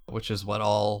string, which is what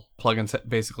all plugins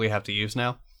basically have to use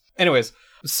now. Anyways,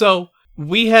 so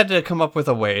we had to come up with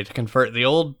a way to convert the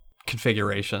old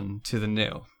configuration to the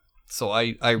new. So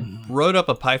I wrote up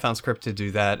a Python script to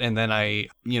do that, and then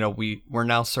we're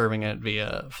now serving it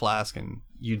via Flask and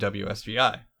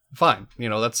UWSGI. Fine,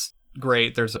 that's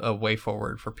great. There's a way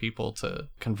forward for people to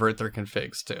convert their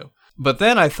configs to. But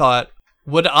then I thought,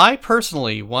 would I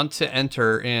personally want to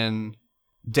enter in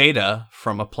data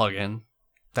from a plugin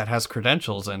that has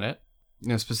credentials in it?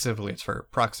 Specifically, it's for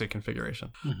proxy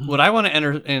configuration. Mm-hmm. Would I want to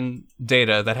enter in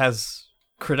data that has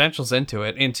credentials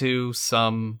into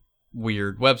some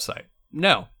weird website?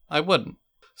 No, I wouldn't.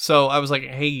 So I was like,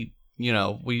 hey,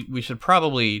 we should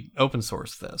probably open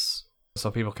source this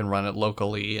so people can run it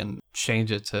locally and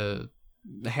change it to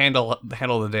handle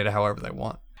the data however they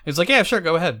want. It's like, yeah, sure,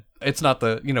 go ahead. It's not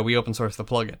we open source the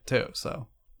plugin too, so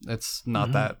it's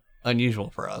not that unusual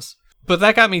for us. But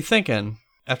that got me thinking.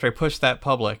 After I pushed that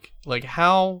public, like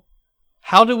how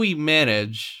do we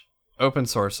manage open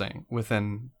sourcing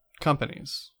within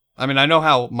companies? I mean, I know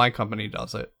how my company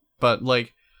does it, but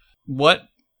like, what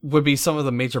would be some of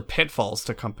the major pitfalls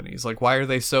to companies? Like, why are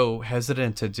they so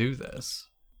hesitant to do this?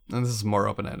 And this is more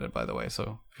open-ended, by the way,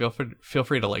 so feel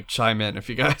free to like chime in if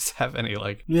you guys have any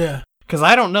because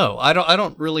I don't know. I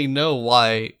don't really know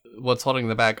what's holding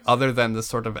them back other than this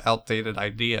sort of outdated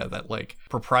idea that like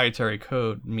proprietary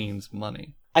code means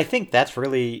money. I think that's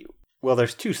really, well,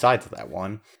 there's two sides of that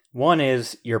one. One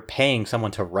is you're paying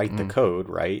someone to write the code,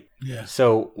 right? Yeah.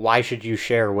 So why should you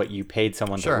share what you paid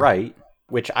someone to write?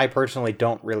 Which I personally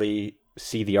don't really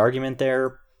see the argument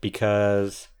there,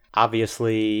 because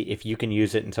obviously if you can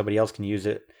use it and somebody else can use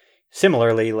it,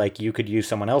 similarly, like you could use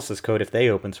someone else's code if they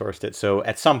open sourced it. So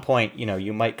at some point,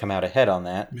 you might come out ahead on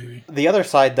that. Maybe. The other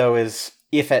side, though, is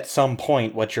if at some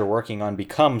point what you're working on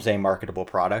becomes a marketable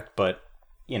product, but,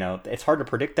 it's hard to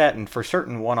predict that. And for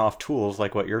certain one-off tools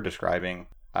like what you're describing,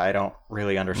 I don't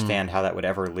really understand how that would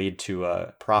ever lead to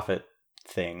a profit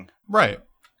thing. Right.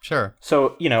 Sure.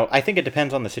 So, I think it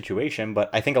depends on the situation, but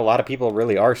I think a lot of people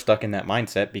really are stuck in that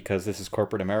mindset because this is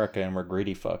corporate America and we're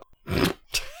greedy fuck.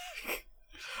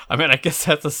 I mean, I guess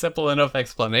that's a simple enough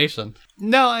explanation.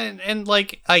 No, and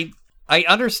like, I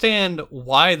understand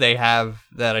why they have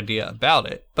that idea about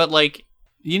it, but like,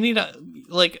 you need to,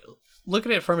 like, look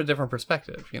at it from a different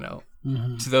perspective,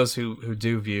 to those who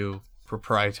do view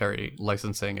proprietary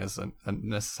licensing as a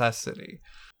necessity.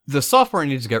 The software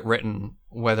needs to get written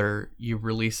whether you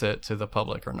release it to the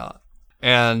public or not.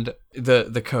 And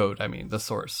the code, the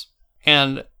source.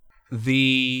 And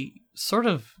the sort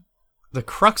of, the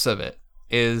crux of it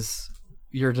is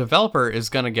your developer is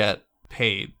going to get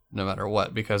paid no matter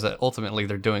what, because ultimately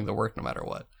they're doing the work no matter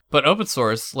what. But open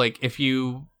source, like if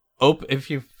you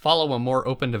follow a more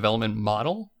open development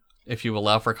model, if you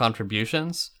allow for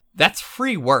contributions, that's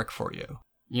free work for you,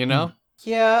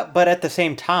 Yeah, but at the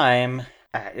same time,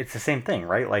 it's the same thing,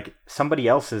 right? Like somebody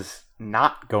else is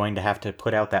not going to have to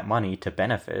put out that money to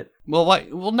benefit. Well, why?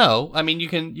 Well, no. I mean, you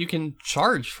can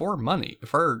charge for money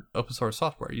for open source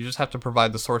software. You just have to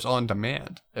provide the source on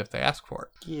demand if they ask for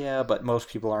it. Yeah, but most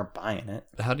people aren't buying it.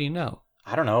 How do you know?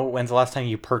 I don't know. When's the last time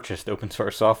you purchased open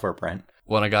source software, Brent?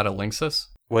 When I got a Linksys.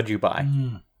 What'd you buy?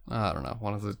 I don't know.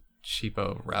 One of the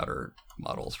cheapo router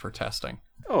models for testing.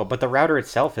 Oh, but the router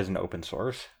itself isn't open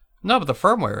source. No, but the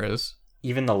firmware is.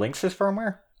 Even the Linksys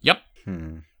firmware? Yep.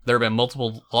 There have been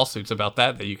multiple lawsuits about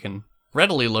that you can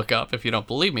readily look up if you don't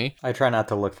believe me. I try not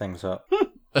to look things up.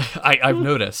 I've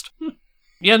noticed.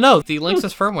 Yeah, no, the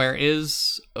Linksys firmware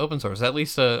is open source, at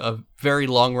least a very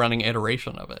long-running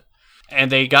iteration of it.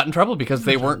 And they got in trouble because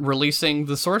they weren't releasing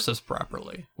the sources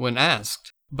properly when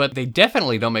asked. But they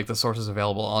definitely don't make the sources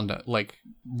available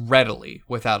readily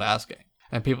without asking.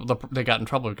 And they got in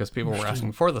trouble because people were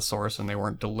asking for the source and they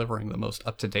weren't delivering the most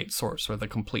up-to-date source or the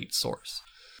complete source.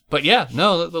 But yeah,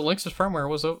 no, the Linksys firmware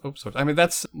was open source. I mean,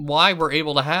 that's why we're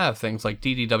able to have things like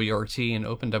DDWRT and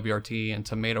OpenWRT and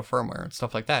Tomato firmware and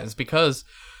stuff like that. Is because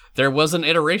there was an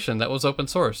iteration that was open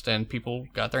sourced and people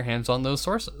got their hands on those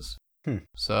sources.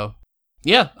 So,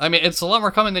 yeah, I mean, it's a lot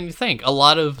more common than you think. A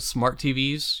lot of smart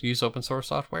TVs use open source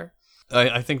software.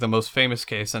 I think the most famous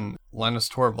case, and Linus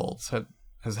Torvalds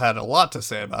has had a lot to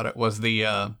say about it, was the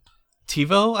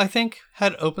TiVo, I think,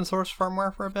 had open source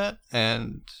firmware for a bit,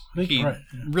 and he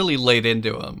really laid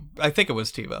into him. I think it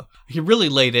was TiVo. He really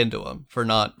laid into him for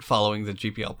not following the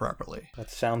GPL properly. That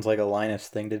sounds like a Linus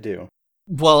thing to do.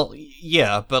 Well,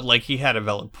 yeah, but he had a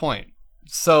valid point.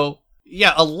 So,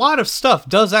 yeah, a lot of stuff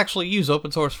does actually use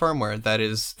open source firmware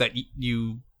that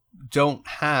you don't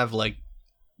have,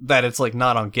 that it's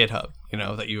not on GitHub,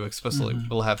 that you explicitly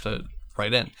will have to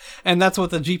write in. And that's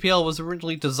what the GPL was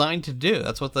originally designed to do.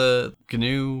 That's what the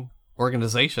GNU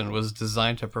organization was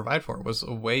designed to provide for. It was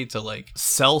a way to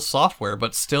sell software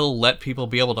but still let people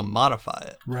be able to modify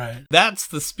it. Right. That's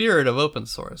the spirit of open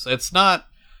source. It's not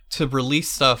to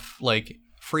release stuff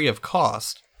free of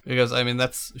cost, because I mean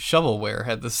that's shovelware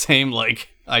had the same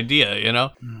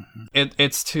idea,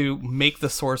 It's to make the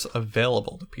source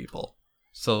available to people,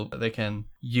 so they can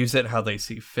use it how they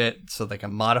see fit, so they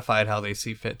can modify it how they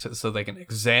see fit, so they can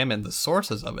examine the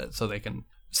sources of it, so they can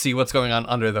see what's going on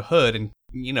under the hood and,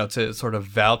 to sort of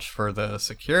vouch for the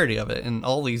security of it and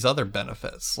all these other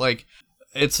benefits.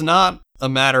 It's not a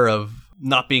matter of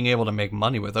not being able to make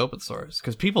money with open source,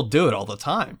 because people do it all the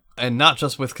time, and not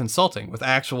just with consulting, with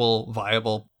actual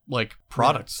viable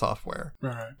product software.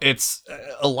 Right. It's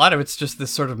a lot of it's just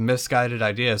this sort of misguided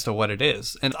idea as to what it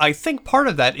is. And I think part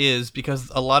of that is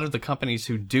because a lot of the companies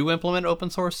who do implement open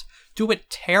source do it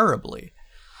terribly.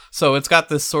 So it's got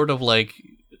this sort of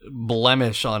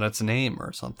blemish on its name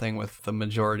or something with the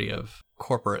majority of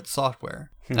corporate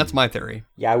software. That's my theory.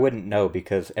 Yeah, I wouldn't know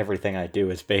because everything I do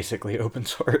is basically open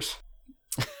source.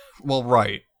 Well,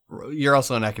 right. You're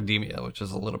also in academia, which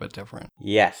is a little bit different.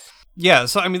 Yes. Yeah,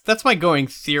 so I mean, that's my going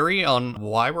theory on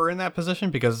why we're in that position,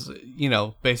 because,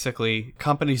 basically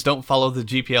companies don't follow the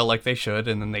GPL like they should,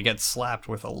 and then they get slapped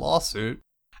with a lawsuit,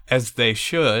 as they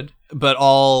should, but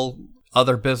all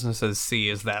other businesses see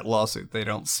is that lawsuit. They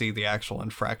don't see the actual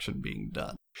infraction being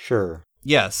done. Sure.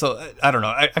 Yeah, so I don't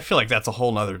know. I feel like that's a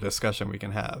whole nother discussion we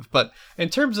can have. But in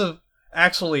terms of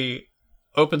actually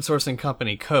open sourcing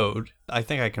company code, I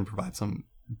think I can provide some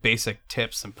basic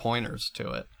tips and pointers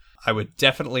to it. I would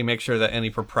definitely make sure that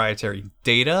any proprietary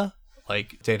data,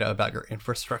 like data about your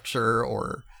infrastructure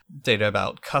or data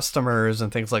about customers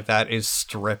and things like that, is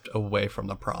stripped away from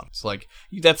the products.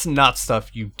 That's not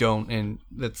stuff you don't, and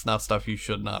that's not stuff you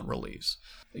should not release.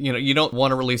 You don't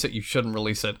want to release it, you shouldn't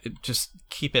release it. Just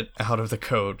keep it out of the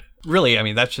code. Really, I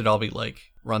mean, that should all be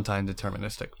runtime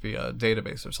deterministic via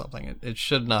database or something. It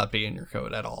should not be in your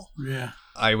code at all. Yeah.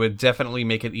 I would definitely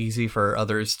make it easy for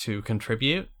others to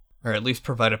contribute, or at least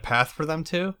provide a path for them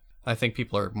to. I think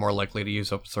people are more likely to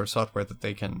use open source software that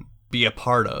they can be a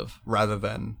part of, rather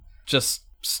than just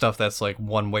stuff that's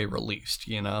one-way released,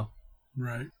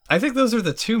 Right. I think those are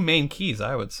the two main keys,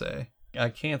 I would say. I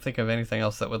can't think of anything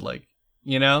else that would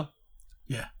Yeah,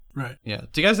 right. Yeah.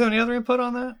 Do you guys have any other input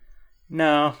on that?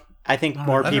 No, I think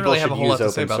more I don't people really have should a whole use lot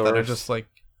to say open about source. that. I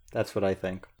just That's what I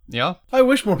think. Yeah. I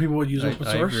wish more people would use open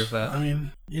I source. agree with that. I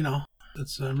mean,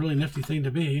 it's a really nifty thing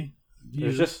to be.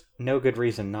 There's just no good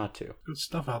reason not to. Good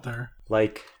stuff out there.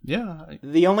 Yeah.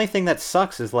 The only thing that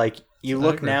sucks is you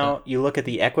look agree with you look at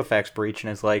the Equifax breach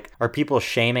and it's are people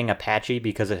shaming Apache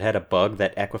because it had a bug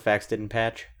that Equifax didn't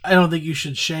patch? I don't think you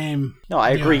should shame. No,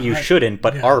 I agree you shouldn't,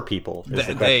 but are people?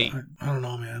 I don't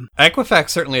know, man.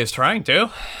 Equifax certainly is trying to.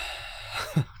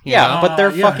 But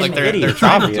they're yeah, fucking they're idiots,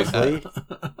 trying to do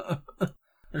obviously.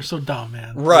 They're so dumb,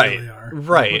 man. Right, They really are.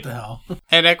 right. What the hell?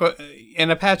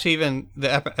 And Apache, even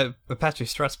the Apache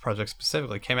Stress project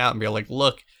specifically, came out and be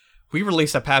look, we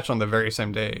released a patch on the very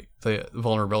same day the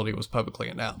vulnerability was publicly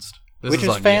announced. Which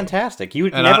is fantastic. You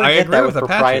would and never I get agree that with with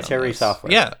Apache proprietary on this.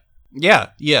 software.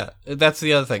 Yeah. That's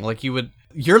the other thing.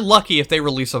 You're lucky if they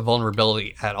release a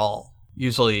vulnerability at all.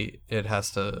 Usually it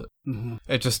has to, Mm-hmm.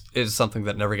 it just is something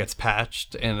that never gets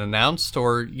patched and announced,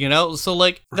 or, so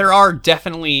like there are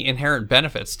definitely inherent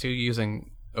benefits to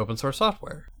using open source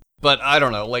software. But I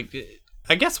don't know, like,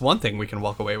 I guess one thing we can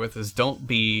walk away with is don't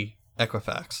be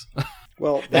Equifax.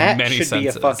 Well, that many should be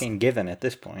a senses. fucking given at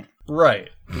this point. Right.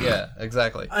 Yeah,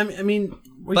 exactly. I mean,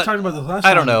 we But talked about this last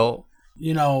time. I don't know.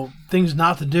 Things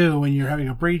not to do when you're having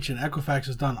a breach, and Equifax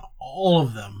has done all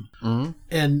of them. Mhm.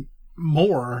 And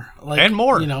more.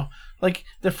 Like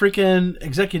the freaking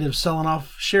executives selling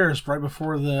off shares right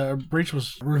before the breach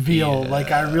was revealed. Yeah, like,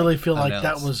 I really feel like that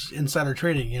announced. was insider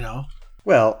trading,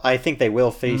 Well, I think they will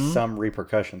face some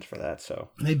repercussions for that, so.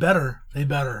 They better.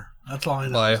 That's all I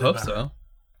know. Well, I is they hope better. so.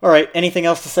 All right, anything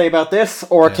else to say about this,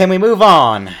 or Yeah. can we move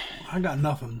on? I got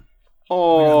nothing.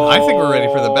 Oh, I think we're ready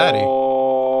for the baddie.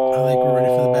 I think we're ready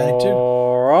for the baddie, too.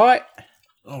 All right.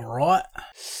 All right.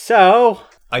 So,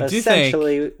 I do think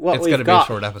essentially, what it's we've going to be got. a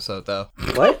short episode, though.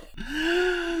 What?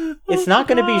 It's not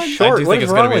going to be short. I do What think is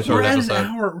it's gonna wrong be a with short you?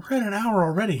 episode. We're at an hour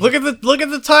already. Look at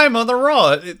the time on the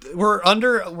Raw. We're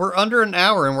under an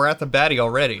hour, and we're at the baddie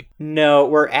already. No,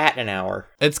 we're at an hour.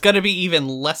 It's going to be even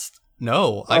less.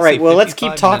 No. All right, well, let's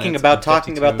keep talking about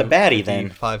the baddie then.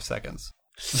 5 seconds.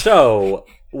 So,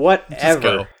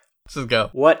 whatever. Just go.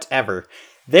 Whatever.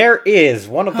 There is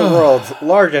one of the world's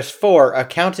largest 4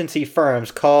 accountancy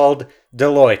firms called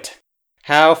Deloitte.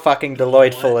 How fucking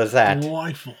Deloitteful is that?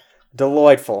 Delightful.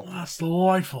 Deloitteful. That's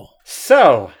delightful.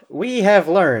 So, we have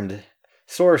learned,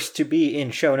 source to be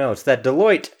in show notes, that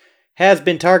Deloitte has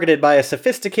been targeted by a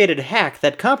sophisticated hack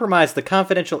that compromised the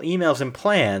confidential emails and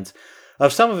plans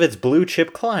of some of its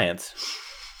blue-chip clients.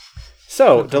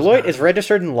 So, Deloitte is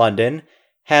registered in London,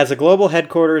 has a global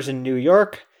headquarters in New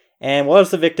York, and was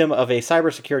the victim of a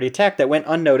cybersecurity attack that went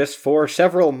unnoticed for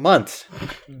several months.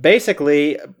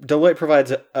 Basically, Deloitte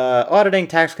provides auditing,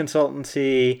 tax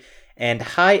consultancy, and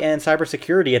high-end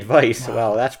cybersecurity advice. Wow.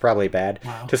 Well, that's probably bad.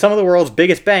 Wow. To some of the world's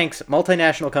biggest banks,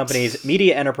 multinational companies,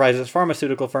 media enterprises,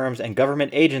 pharmaceutical firms, and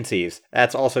government agencies.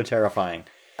 That's also terrifying.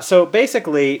 So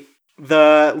basically,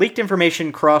 the leaked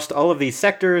information crossed all of these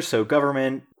sectors, so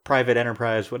government, private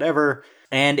enterprise, whatever,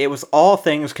 and it was all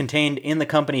things contained in the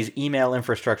company's email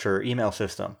infrastructure, email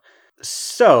system.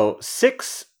 So,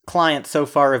 6 clients so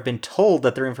far have been told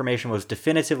that their information was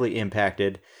definitively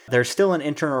impacted. There's still an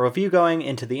internal review going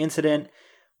into the incident,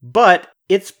 but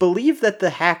it's believed that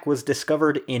the hack was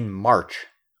discovered in March.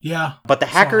 Yeah. But the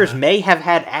saw hackers that. may have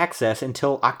had access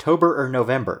until October or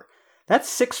November. That's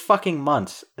 6 fucking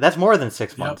months. That's more than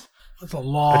 6 months. That's a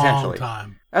long Potentially.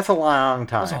 time. That's a long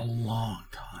time. That's a long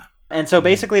time. And so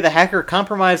basically the hacker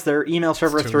compromised their email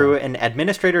server too through long. an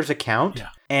administrator's account, Yeah.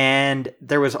 and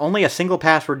there was only a single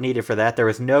password needed for that. There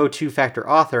was no 2-factor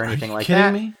auth or anything Are you like kidding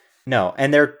that. me? No,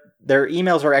 and their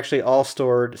emails are actually all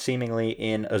stored seemingly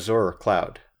in Azure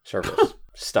cloud service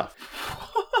stuff.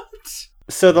 What?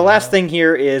 So the last thing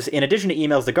here is, in addition to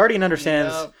emails, The Guardian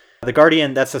understands... Yep. The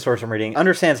Guardian, that's the source I'm reading,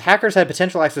 understands hackers had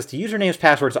potential access to usernames,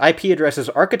 passwords, IP addresses,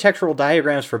 architectural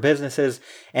diagrams for businesses,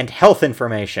 and health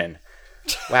information.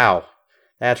 Wow.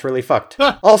 That's really fucked.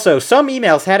 Also, some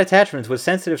emails had attachments with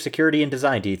sensitive security and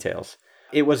design details.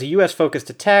 It was a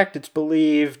US-focused attack, it's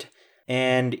believed,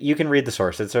 and you can read the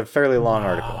source. It's a fairly long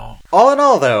article. All in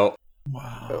all, though...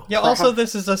 Wow. Yeah, also,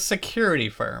 this is a security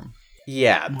firm.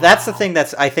 Yeah, that's the thing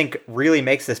that's, I think, really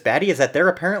makes this baddie, is that they're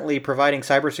apparently providing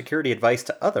cybersecurity advice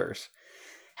to others.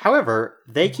 However,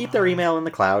 they keep their email in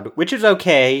the cloud, which is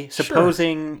okay,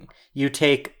 supposing you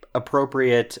take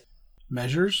appropriate...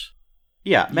 Measures?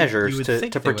 Yeah, You measures would to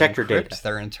think they protect your would encrypt data.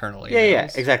 their internal Yeah,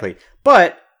 emails. exactly.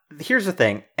 But here's the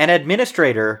thing. An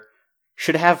administrator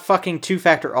should have fucking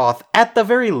 2-factor auth at the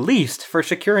very least for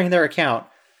securing their account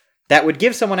that would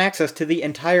give someone access to the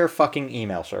entire fucking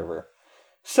email server.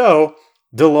 So,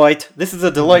 Deloitte, this is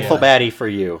a delightful baddie for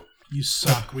you. You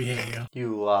suck. We hate you.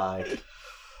 You lie.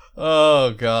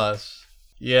 Oh, gosh.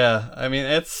 Yeah, I mean,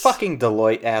 it's... Fucking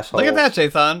Deloitte, asshole. Look at that,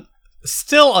 Jathan.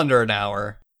 Still under an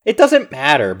hour. It doesn't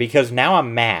matter, because now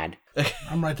I'm mad.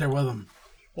 I'm right there with him.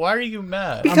 Why are you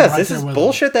mad? Because right this there is with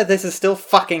bullshit that this is still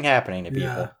fucking happening to people.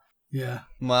 Yeah. Yeah.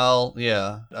 Well,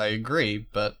 yeah, I agree,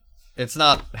 but it's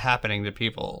not happening to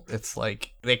people. It's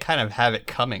like, they kind of have it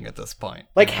coming at this point.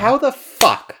 Like, how the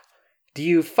fuck do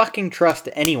you fucking trust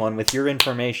anyone with your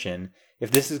information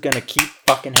if this is gonna keep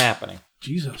fucking happening?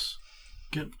 Jesus.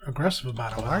 Get aggressive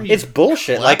about it. Why are you It's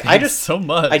bullshit. Like, I clapping just... so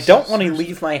much. I don't want to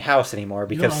leave my house anymore You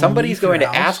don't because wanna somebody's leave your going to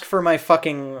house? ask for my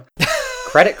fucking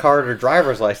credit card or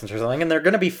driver's license or something, and they're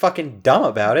going to be fucking dumb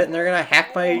about it, and they're going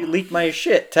to leak my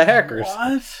shit to hackers.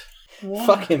 What?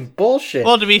 fucking bullshit.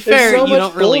 Well, to be There's fair, so you much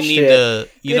don't really need bullshit.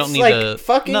 to. You don't It's need like to.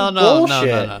 fucking no,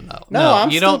 bullshit. No, I'm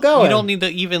you still don't. going. You don't need to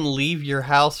even leave your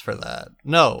house for that.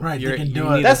 No, Right, you're, they can you do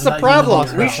need it. That's to- the problem.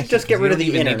 You We don't should just get you rid of don't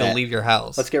the even need to internet. leave your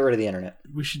house. Let's get rid of the internet.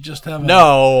 We should just have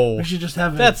No, We should just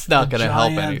have. That's not going gonna to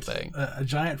help anything. A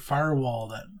giant firewall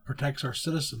that protects our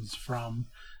citizens from,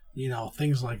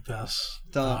 things like this.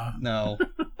 no.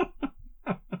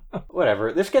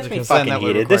 Whatever. This gets Because me then fucking that would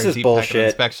heated. require This is deep packet bullshit.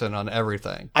 inspection on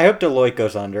everything. I hope Deloitte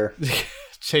goes under.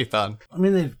 Chaitan. I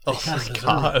mean, they Oh kind my of deserve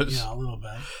gosh. it, a little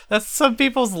bit. That's some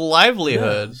people's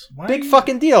livelihood. Yes. Why Big are you-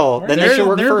 fucking deal. Why Then are they you- should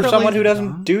work they're for really- someone who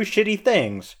doesn't do shitty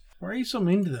things. Why are you so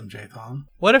mean to them, Jathan?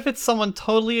 What if it's someone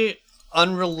totally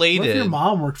unrelated What if your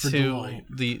mom worked for to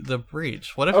Deloitte? the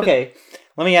breach? What if Okay,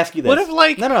 let me ask you this. What if,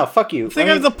 like- No, fuck you. think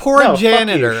Let of me- the poor no, fuck you.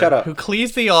 janitor Shut up. who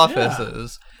cleans the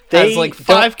offices, They has like don't-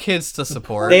 5 kids to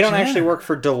support. They don't janitor. actually work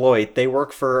for Deloitte. They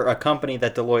work for a company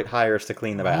that Deloitte hires to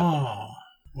clean the bathroom. Oh,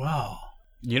 wow.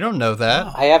 You don't know that.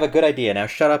 Wow. I have a good idea. Now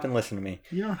shut up and listen to me.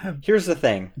 You don't have. Here's the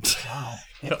thing. Wow.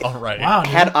 All right. Wow,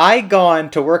 dude. Had I gone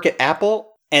to work at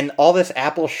Apple and all this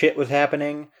Apple shit was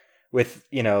happening with,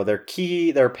 their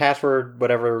key, their password,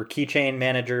 whatever, keychain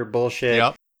manager bullshit,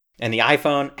 Yep. and the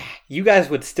iPhone, you guys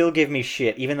would still give me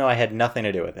shit even though I had nothing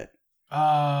to do with it.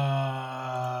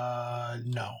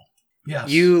 No. Yes.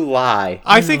 You lie.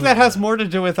 I think that has more to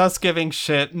do with us giving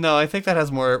shit. No, I think that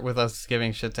has more with us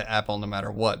giving shit to Apple no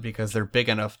matter what, because they're big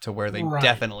enough to where they Right.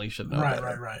 definitely should know Right.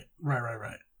 better.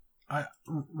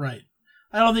 Right.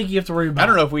 I don't think you have to worry about. I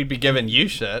don't know if we'd be giving you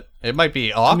shit. It might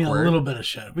be I awkward. mean, a little bit of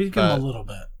shit. We'd give them but- a little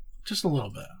bit. Just a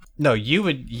little bit. No, you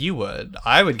would.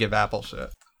 I would give Apple shit.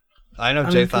 I know I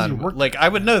mean, 'cause you Jathan. work Like, there, I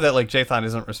would yeah. know that like Jathan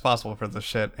isn't responsible for the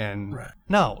shit, and Right.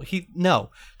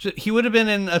 he would have been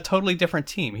in a totally different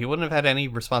team. He wouldn't have had any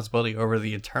responsibility over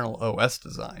the internal OS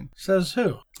design. Says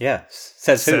who? Yeah.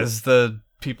 Says who? Says the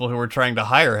people who were trying to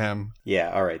hire him. Yeah,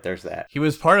 alright, there's that. He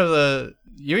was part of the.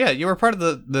 You were part of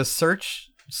the search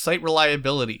site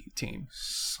reliability team.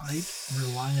 Site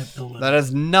reliability. That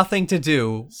has nothing to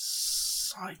do.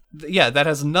 Site. Yeah, that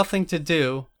has nothing to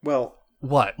do. Well,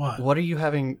 What? What? What are you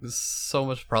having so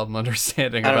much problem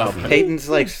understanding I about? don't know. Peyton's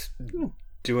like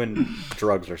doing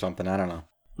drugs or something. I don't know.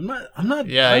 I'm not.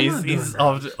 Yeah, I'm he's not doing he's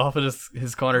drugs. off in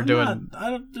his corner I'm doing.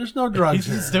 not- there's no drugs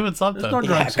here. He's doing something. There's no Yeah,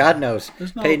 drugs. God here. knows.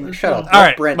 There's no- Peyton, there's shut no- up. All Let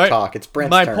right, Brent talk. It's Brent's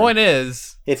my turn. point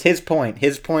is. It's his point.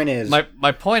 His point is.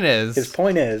 My point is. His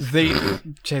point is. The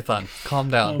Jathan, calm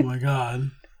Oh down. my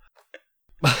god.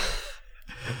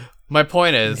 My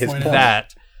point is His point.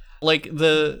 that, like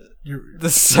the You're,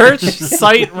 search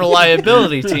site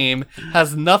reliability team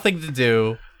has nothing to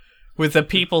do with the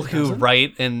people who Doesn't?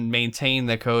 write and maintain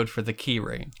the code for the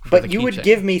keyring. But you would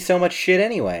give me so much shit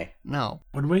anyway. No,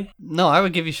 would we? I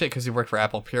would give you shit because you worked for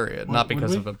Apple. Period, not Would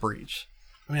because we? of a breach.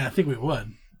 I mean, I think we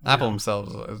would. Apple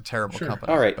themselves is a terrible Sure.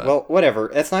 company. All right. but- Well,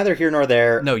 whatever. That's neither here nor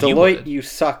there. No, you Deloitte, would. you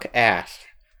suck ass.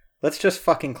 Let's just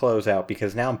fucking close out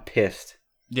because now I'm pissed.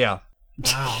 yeah.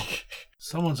 Wow.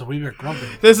 Someone's a wee bit grumpy.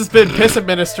 This has been Piss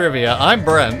Administrivia. I'm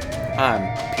Brent.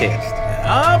 I'm pissed.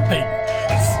 I'm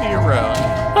Peyton. See you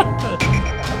around.